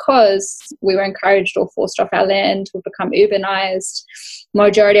fragmented because we were encouraged or forced off our land. We've become urbanized.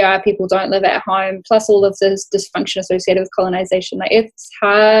 Majority of our people don't live at home, plus all of this dysfunction associated with colonization. Like, it's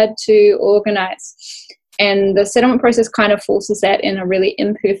hard to organize. And the settlement process kind of forces that in a really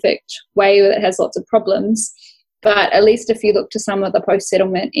imperfect way that has lots of problems. But at least if you look to some of the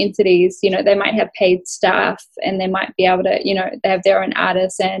post-settlement entities, they might have paid staff, and they might be able to, they have their own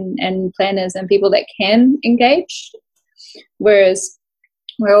artists and planners and people that can engage. Whereas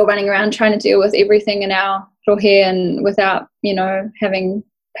we're all running around trying to deal with everything in our rohe and without, having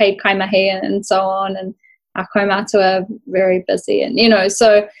paid kaimahi and so on. And our kaumatu are very busy. And,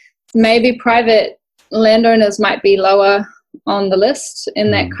 so maybe private landowners might be lower on the list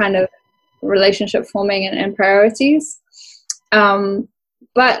in that kind of relationship forming and priorities.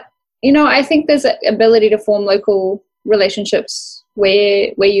 But, I think there's an ability to form local relationships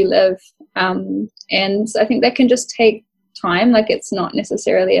where you live. And I think that can just take time. Like, it's not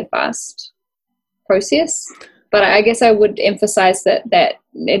necessarily a fast process. But I guess I would emphasize that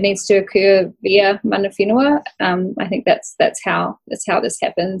it needs to occur via mana whenua. I think that's how this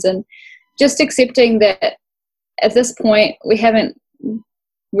happens. And just accepting that at this point we haven't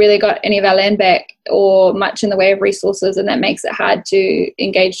really got any of our land back or much in the way of resources, and that makes it hard to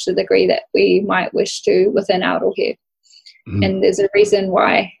engage to the degree that we might wish to within our rohe. And there's a reason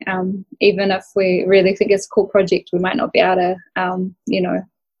why, even if we really think it's a cool project, we might not be able to,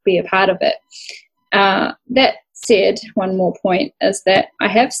 be a part of it. That said, one more point is that I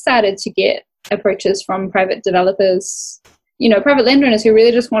have started to get approaches from private developers, private landowners who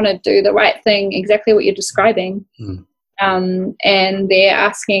really just want to do the right thing, exactly what you're describing. And they're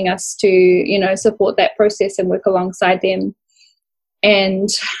asking us to, support that process and work alongside them. And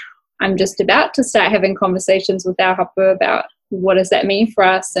I'm just about to start having conversations with our hapa about what does that mean for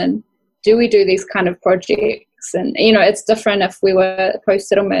us, and do we do these kind of projects? And, it's different if we were a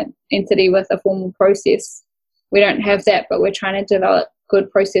post-settlement entity with a formal process. We don't have that, but we're trying to develop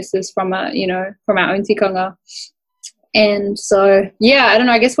good processes from our own tikanga. And so, I don't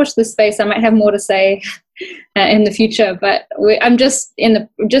know, I guess watch this space. I might have more to say in the future, but I'm just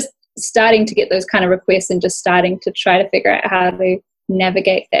starting to get those kind of requests and just starting to try to figure out how to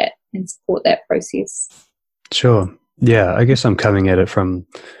navigate that and support that process. Sure. Yeah, I guess I'm coming at it from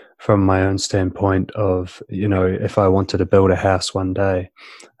my own standpoint of, if I wanted to build a house one day,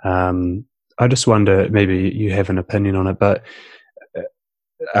 I just wonder, maybe you have an opinion on it, but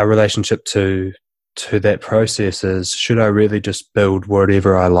our relationship to that process is, should I really just build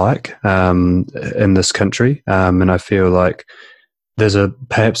whatever I like in this country? And I feel like there's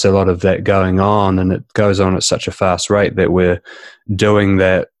perhaps a lot of that going on, and it goes on at such a fast rate that we're doing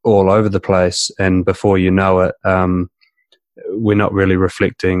that all over the place, and before you know it, we're not really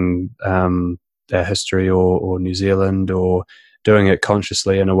reflecting our history or New Zealand, or doing it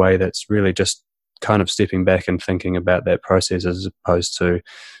consciously in a way that's really just kind of stepping back and thinking about that process, as opposed to,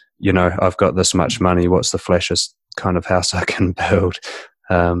 I've got this much money, what's the flashiest kind of house I can build?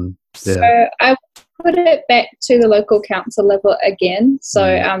 So I put it back to the local council level again. So,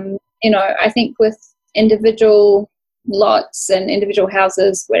 I think with individual lots and individual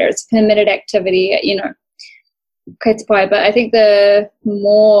houses where it's permitted activity, but I think the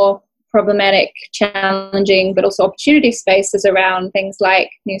more problematic, challenging, but also opportunity space is around things like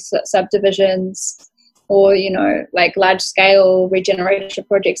new subdivisions, or, like large-scale regeneration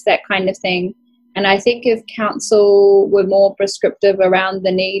projects, that kind of thing. And I think if council were more prescriptive around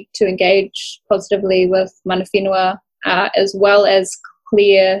the need to engage positively with mana whenua, as well as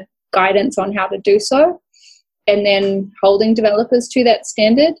clear guidance on how to do so, and then holding developers to that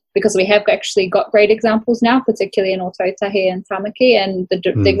standard, because we have actually got great examples now, particularly in Ōtautahi and Tamaki, and the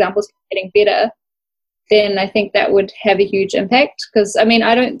examples are getting better, then I think that would have a huge impact. Because, I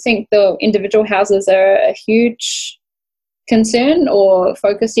don't think the individual houses are a huge concern or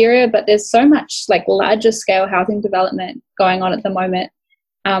focus area, but there's so much like larger scale housing development going on at the moment.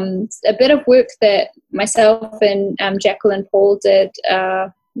 A bit of work that myself and Jacqueline Paul did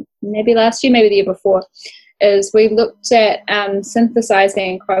maybe last year, maybe the year before, is we looked at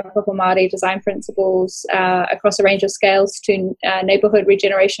synthesizing kaupapa Māori design principles across a range of scales to neighbourhood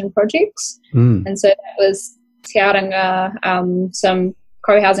regeneration projects. And so that was Te Aranga, some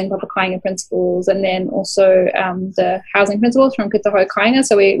co-housing papa kāinga principles, and then also the housing principles from Kitaho Kāinga.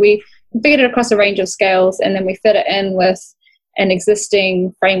 So we figured it across a range of scales, and then we fit it in with an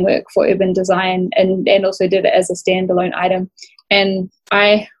existing framework for urban design, and also did it as a standalone item. And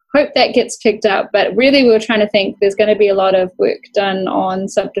I hope that gets picked up, but really we were trying to think there's going to be a lot of work done on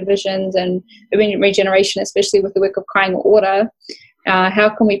subdivisions and urban regeneration, especially with the work of Kāinga Ora, how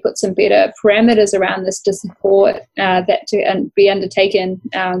can we put some better parameters around this to support that to be undertaken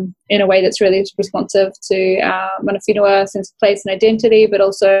in a way that's really responsive to mana whenua, sense of place and identity, but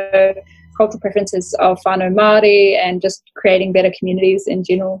also cultural preferences of whānau Māori, and just creating better communities in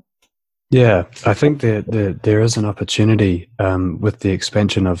general. Yeah, I think there is an opportunity with the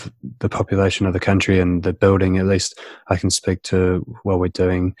expansion of the population of the country and the building. At least I can speak to what we're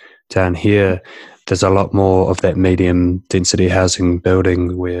doing down here. There's a lot more of that medium density housing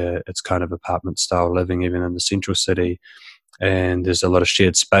building where it's kind of apartment style living, even in the central city. And there's a lot of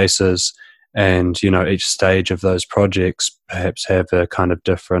shared spaces. And, you know, each stage of those projects perhaps have a kind of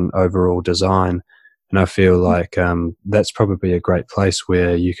different overall design. And I feel like that's probably a great place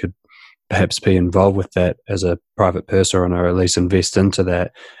where you could perhaps be involved with that as a private person, or at least invest into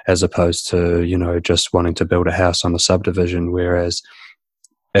that, as opposed to, you know, just wanting to build a house on a subdivision. Whereas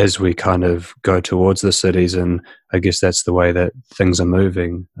as we kind of go towards the cities, and I guess that's the way that things are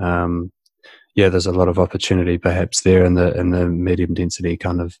moving, there's a lot of opportunity perhaps there in the medium density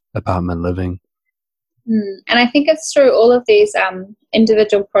kind of apartment living. And I think it's through all of these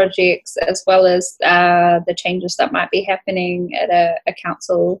individual projects, as well as the changes that might be happening at a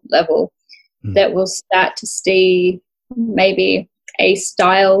council level, that we'll start to see maybe a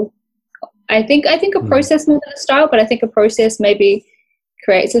style. I think a process more than a style, but I think a process maybe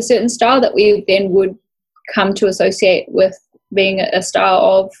creates a certain style that we then would come to associate with being a style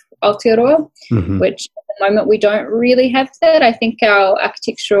of Aotearoa, which at the moment we don't really have that. I think our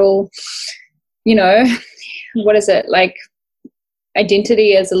architectural, you know, what is it, like,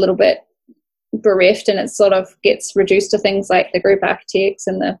 identity is a little bit bereft, and it sort of gets reduced to things like the group architects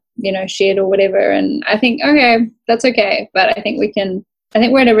and the, you know, shed or whatever. And I think, okay, that's okay, but I think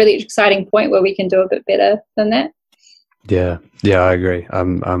we're at a really exciting point where we can do a bit better than that. Yeah, I agree.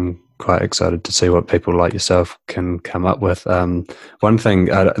 I'm quite excited to see what people like yourself can come up with. One thing,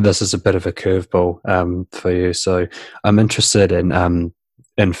 this is a bit of a curveball for you, so I'm interested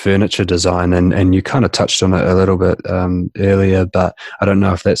in furniture design, and you kind of touched on it a little bit earlier, but I don't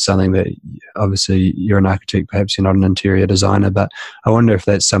know if that's something that, obviously you're an architect, perhaps you're not an interior designer, but I wonder if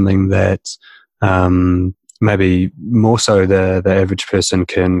that's something that maybe more so the average person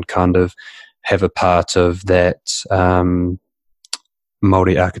can kind of have a part of that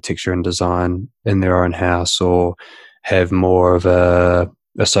Māori architecture and design in their own house, or have more of a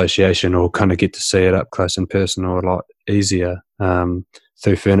association, or kind of get to see it up close and personal a lot easier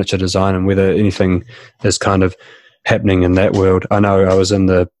through furniture design, and whether anything is kind of happening in that world. I know I was in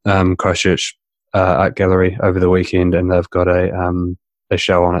the Christchurch Art Gallery over the weekend, and they've got a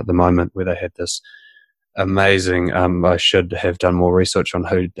show on at the moment where they had this amazing, I should have done more research on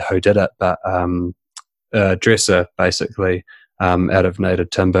who did it, but dresser basically out of native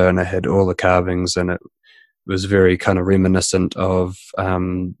timber, and it had all the carvings, and it was very kind of reminiscent of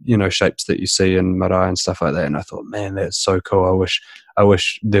you know, shapes that you see in marae and stuff like that. And I thought, man, that's so cool. I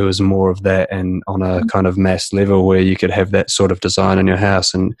wish there was more of that, and on a kind of mass level where you could have that sort of design in your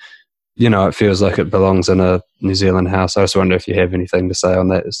house, and, you know, it feels like it belongs in a New Zealand house. I just wonder if you have anything to say on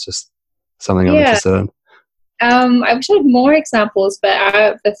that. It's just something I'm interested in. I wish I had more examples,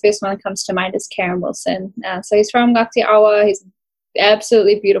 but the first one that comes to mind is Karen Wilson. So he's from Ngāti Awa. He's an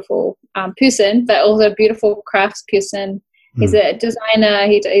absolutely beautiful person, but also a beautiful crafts person. He's a designer.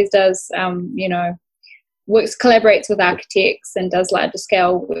 He does, you know, collaborates with architects and does larger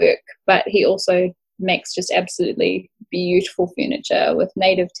scale work, but he also makes just absolutely beautiful furniture with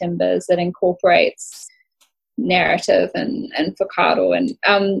native timbers that incorporates narrative and whakaaro.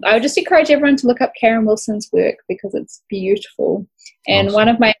 And I would just encourage everyone to look up Karen Wilson's work, because it's beautiful. And awesome. One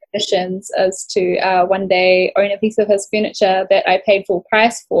of my ambitions is to one day own a piece of his furniture that I paid full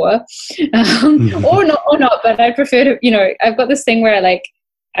price for, or not, but I prefer to, you know, I've got this thing where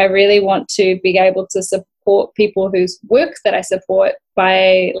I really want to be able to support people whose work that I support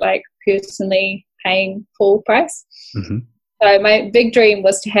by personally paying full price. So my big dream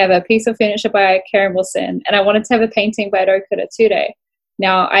was to have a piece of furniture by Karen Wilson, and I wanted to have a painting by Rauka Ture.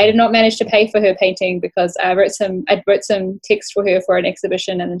 Now, I did not manage to pay for her painting, because I wrote some text for her for an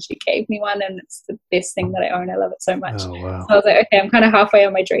exhibition, and then she gave me one, and it's the best thing that I own. I love it so much. Oh, wow. So I was like, okay, I'm kind of halfway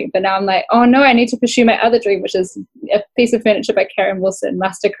on my dream, but now I'm like, oh no, I need to pursue my other dream, which is a piece of furniture by Karen Wilson,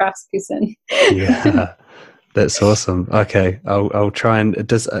 master craftsperson. Yeah. That's awesome. Okay, I'll try and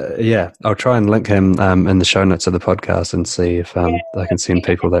I'll try and link him in the show notes of the podcast and see if I can send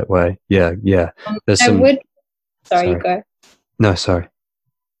people that way. Yeah. There's Sorry, you go. No, sorry.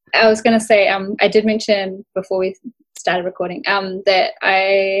 I was going to say, I did mention before we started recording, that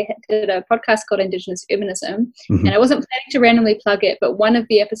I did a podcast called Indigenous Urbanism, and I wasn't planning to randomly plug it, but one of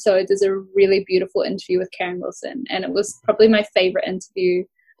the episodes is a really beautiful interview with Karen Wilson, and it was probably my favorite interview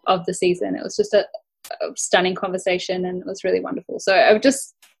of the season. It was just a stunning conversation, and it was really wonderful. So I would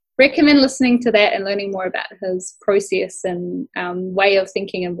just recommend listening to that and learning more about his process and way of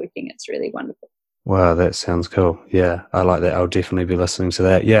thinking and working. It's really wonderful. Wow, that sounds cool. Yeah, I like that. I'll definitely be listening to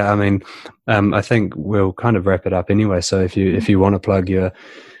that. Yeah, I mean, I think we'll kind of wrap it up anyway. So if you want to plug your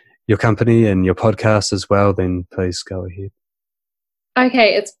company and your podcast as well, then please go ahead.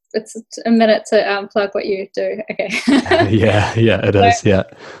 Okay, it's a minute to plug what you do. Okay. yeah, it is. Yeah.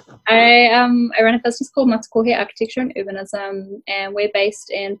 I run a business called Matakohe Architecture and Urbanism, and we're based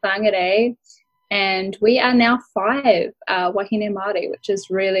in Whangarei, and we are now 5 wahine Māori, which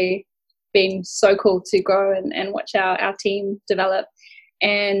is really been so cool to grow and watch our team develop.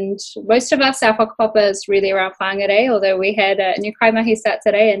 And most of us, our whakapapa is really around Whangarei, although we had a new kaimahi start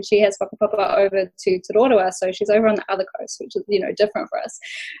today, and she has whakapapa over to Te Roroa, so she's over on the other coast, which is, different for us.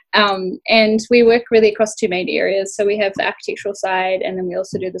 And we work really across 2 main areas. So we have the architectural side, and then we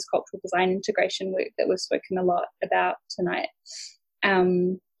also do this cultural design integration work that we've spoken a lot about tonight.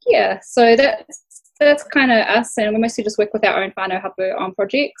 So that's kind of us, and we mostly just work with our own whānau hapu on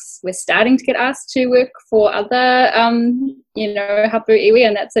projects. We're starting to get asked to work for other, hapu iwi,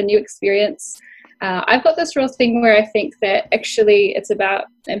 and that's a new experience. I've got this real thing where I think that actually it's about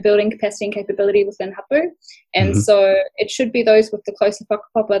building capacity and capability within hapu, and so it should be those with the closer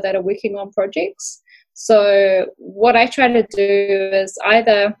whakapapa that are working on projects. So what I try to do is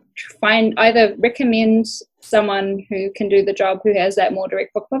either recommend someone who can do the job who has that more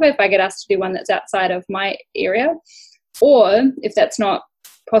direct whakapapa if I get asked to do one that's outside of my area, or if that's not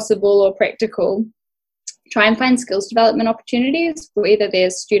possible or practical, try and find skills development opportunities for either their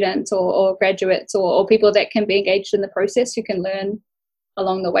students or graduates or people that can be engaged in the process who can learn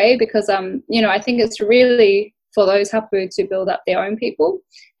along the way, because I think it's really for those hapu to build up their own people.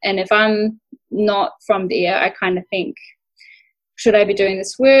 And if I'm not from there, I kind of think, should I be doing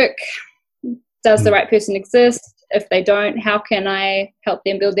this work? Does the right person exist? If they don't, how can I help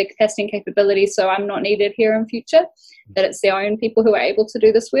them build their capacity and capability so I'm not needed here in future? That it's their own people who are able to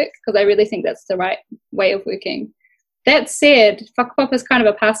do this work, because I really think that's the right way of working. That said, whakapapa is kind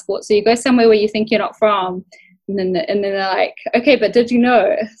of a passport. So you go somewhere where you think you're not from, and then they're like, okay, but did you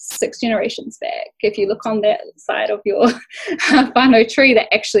know 6 generations back, if you look on that side of your whānau tree,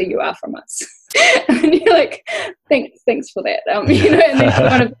 that actually you are from us. And you're like, thanks for that. And then you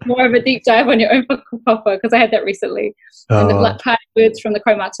want to more of a deep dive on your own whakapapa, because I had that recently. And the part of words from the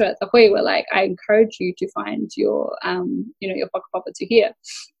kaumātua at the hui were like, I encourage you to find your your whakapapa to hear.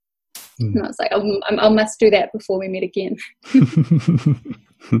 And I was like, I must do that before we meet again.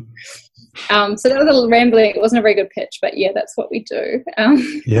 So that was a little rambling. It wasn't a very good pitch, but yeah, that's what we do.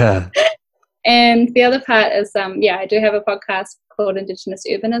 And the other part is, I do have a podcast called Indigenous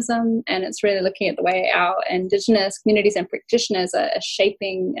Urbanism, and it's really looking at the way our Indigenous communities and practitioners are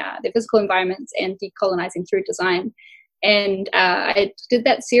shaping their physical environments and decolonising through design. And I did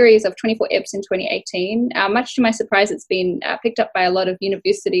that series of 24 eps in 2018. Much to my surprise, it's been picked up by a lot of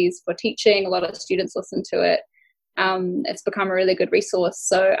universities for teaching. A lot of students listen to it. It's become a really good resource.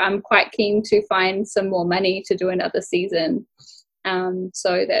 So I'm quite keen to find some more money to do another season.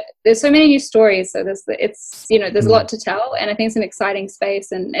 So that there's so many new stories. So there's a lot to tell, and I think it's an exciting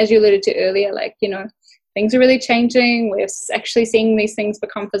space. And as you alluded to earlier, things are really changing. We're actually seeing these things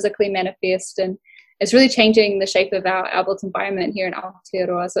become physically manifest, and it's really changing the shape of our built environment here in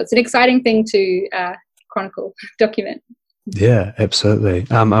Aotearoa. So it's an exciting thing to chronicle, document. Yeah, absolutely.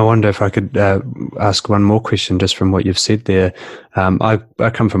 I wonder if I could ask one more question just from what you've said there. I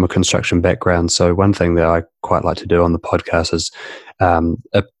come from a construction background, so one thing that I quite like to do on the podcast is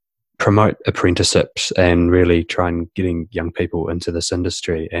promote apprenticeships and really try and getting young people into this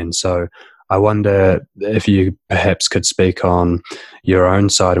industry. And so I wonder if you perhaps could speak on your own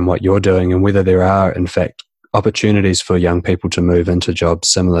side and what you're doing, and whether there are, in fact, opportunities for young people to move into jobs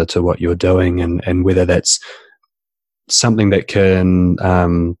similar to what you're doing, and whether that's something that can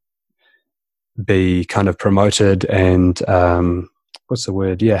be kind of promoted, and what's the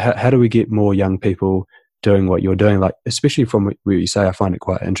word? Yeah, how do we get more young people doing what you're doing? Like, especially from what you say, I find it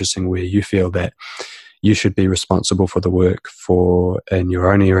quite interesting where you feel that you should be responsible for the work in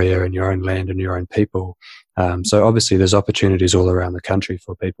your own area, in your own land, and your own people. So obviously there's opportunities all around the country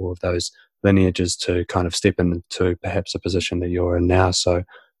for people of those lineages to kind of step into perhaps a position that you're in now. So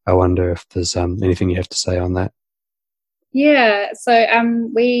I wonder if there's anything you have to say on that. Yeah, so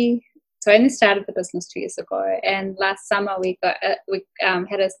we So I only started the business 2 years ago, and last summer we had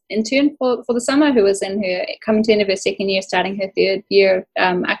an intern for the summer who was in her coming to university second year, starting her third year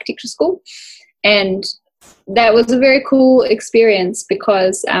architecture school, and that was a very cool experience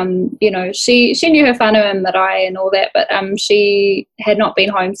because she knew her whānau and marae and all that, but she had not been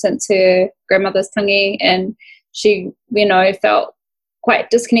home since her grandmother's tangi, and she felt quite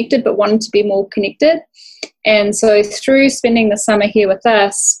disconnected but wanted to be more connected. And so through spending the summer here with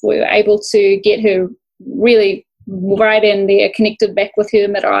us, we were able to get her really right in there, connected back with her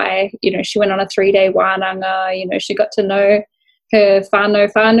marae. She went on a 3-day wānanga. She got to know her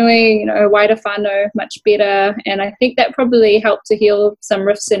whānui, her wider whānau much better. And I think that probably helped to heal some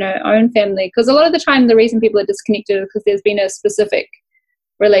rifts in her own family. Because a lot of the time the reason people are disconnected is because there's been a specific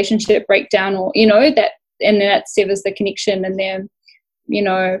relationship breakdown, or, that severs the connection, and then,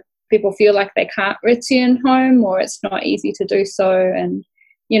 people feel like they can't return home, or it's not easy to do so. And,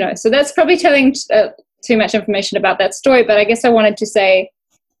 so that's probably telling too much information about that story. But I guess I wanted to say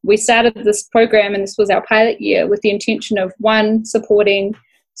we started this program, and this was our pilot year, with the intention of, one, supporting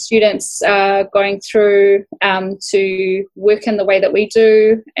students going through to work in the way that we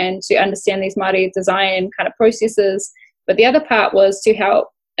do and to understand these Māori design kind of processes. But the other part was to help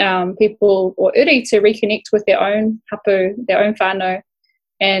people or uri to reconnect with their own hapu, their own whānau,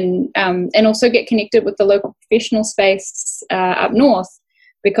 and also get connected with the local professional space up north.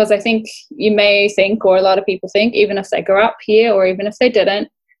 Because I think you may think, or a lot of people think, even if they grew up here or even if they didn't,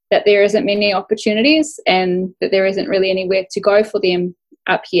 that there isn't many opportunities and that there isn't really anywhere to go for them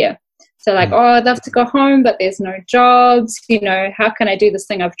up here. So like, I'd love to go home, but there's no jobs. How can I do this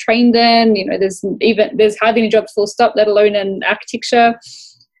thing I've trained in? There's hardly any jobs full stop, let alone in architecture.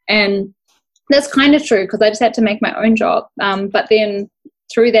 And that's kind of true, because I just had to make my own job. But then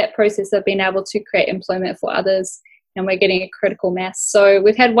through that process, I've been able to create employment for others, and we're getting a critical mass. So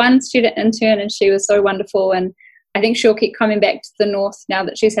we've had one student intern, and she was so wonderful. And I think she'll keep coming back to the north now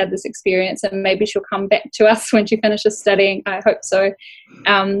that she's had this experience, and maybe she'll come back to us when she finishes studying. I hope so.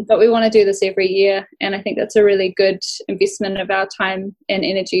 But we want to do this every year, and I think that's a really good investment of our time and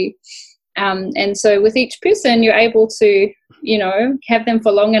energy. And so with each person, you're able to, have them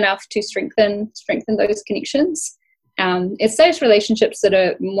for long enough to strengthen those connections. It's those relationships that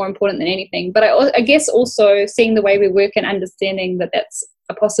are more important than anything. But I guess also seeing the way we work and understanding that that's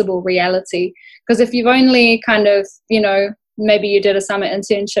a possible reality. Because if you've only kind of, maybe you did a summer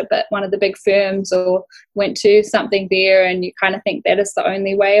internship at one of the big firms or went to something there, and you kind of think that is the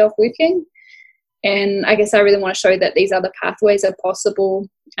only way of working. And I guess I really want to show that these other pathways are possible.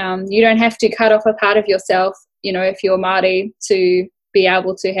 You don't have to cut off a part of yourself, if you're Māori, to be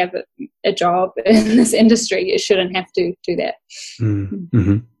able to have a job in this industry. You shouldn't have to do that.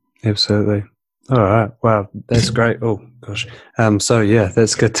 Mm-hmm. Absolutely. All right. Wow, that's great. Oh gosh. So yeah,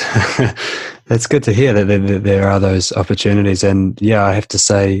 that's good. That's good to hear that there are those opportunities. And yeah, I have to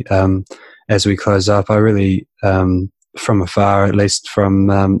say, as we close up, I really, from afar, at least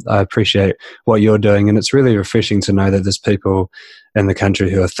I appreciate what you're doing, and it's really refreshing to know that there's people in the country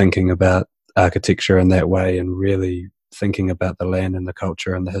who are thinking about architecture in that way, and really thinking about the land and the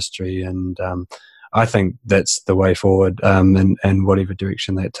culture and the history. And I think that's the way forward, and whatever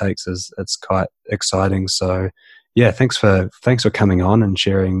direction that takes it's quite exciting. So yeah, thanks for coming on and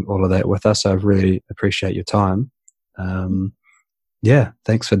sharing all of that with us. I really appreciate your time. Yeah,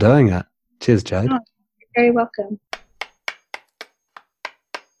 thanks for doing it. Cheers, Jade. Oh, you're very welcome.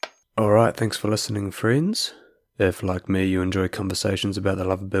 All right, thanks for listening, friends. If, like me, you enjoy conversations about the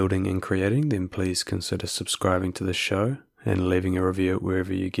love of building and creating, then please consider subscribing to this show and leaving a review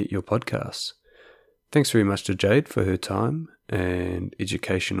wherever you get your podcasts. Thanks very much to Jade for her time and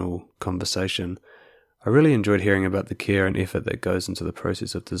educational conversation. I really enjoyed hearing about the care and effort that goes into the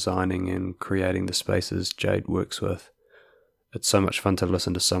process of designing and creating the spaces Jade works with. It's so much fun to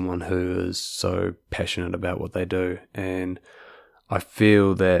listen to someone who is so passionate about what they do, and I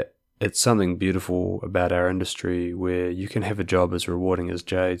feel that it's something beautiful about our industry where you can have a job as rewarding as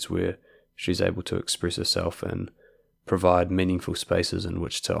Jade's, where she's able to express herself and provide meaningful spaces in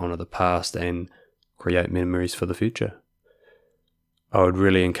which to honour the past and create memories for the future. I would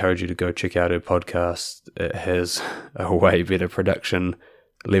really encourage you to go check out her podcast. It has a way better production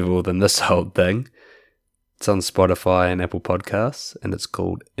level than this whole thing. It's on Spotify and Apple Podcasts, and it's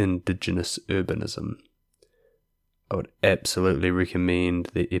called Indigenous Urbanism. I would absolutely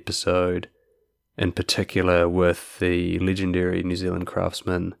recommend the episode, in particular with the legendary New Zealand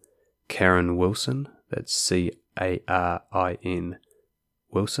craftsman Karen Wilson. That's Carin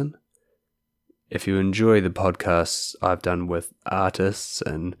Wilson. If you enjoy the podcasts I've done with artists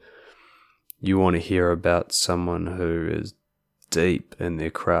and you want to hear about someone who is deep in their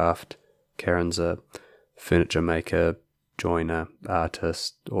craft, Karen's a furniture maker, joiner,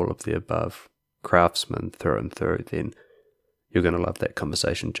 artist, all of the above, craftsman through and through, then you're going to love that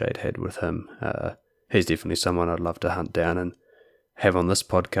conversation Jade had with him. He's definitely someone I'd love to hunt down and have on this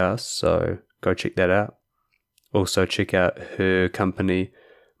podcast, so go check that out. Also check out her company,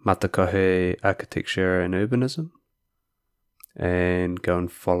 Matakohe Architecture and Urbanism, and go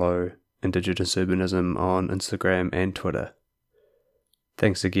and follow Indigenous Urbanism on Instagram and Twitter.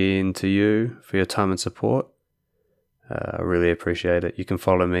 Thanks again to you for your time and support. I really appreciate it. You can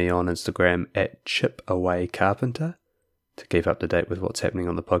follow me on Instagram at ChipAwayCarpenter to keep up to date with what's happening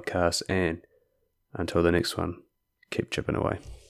on the podcast, and until the next one, keep chipping away.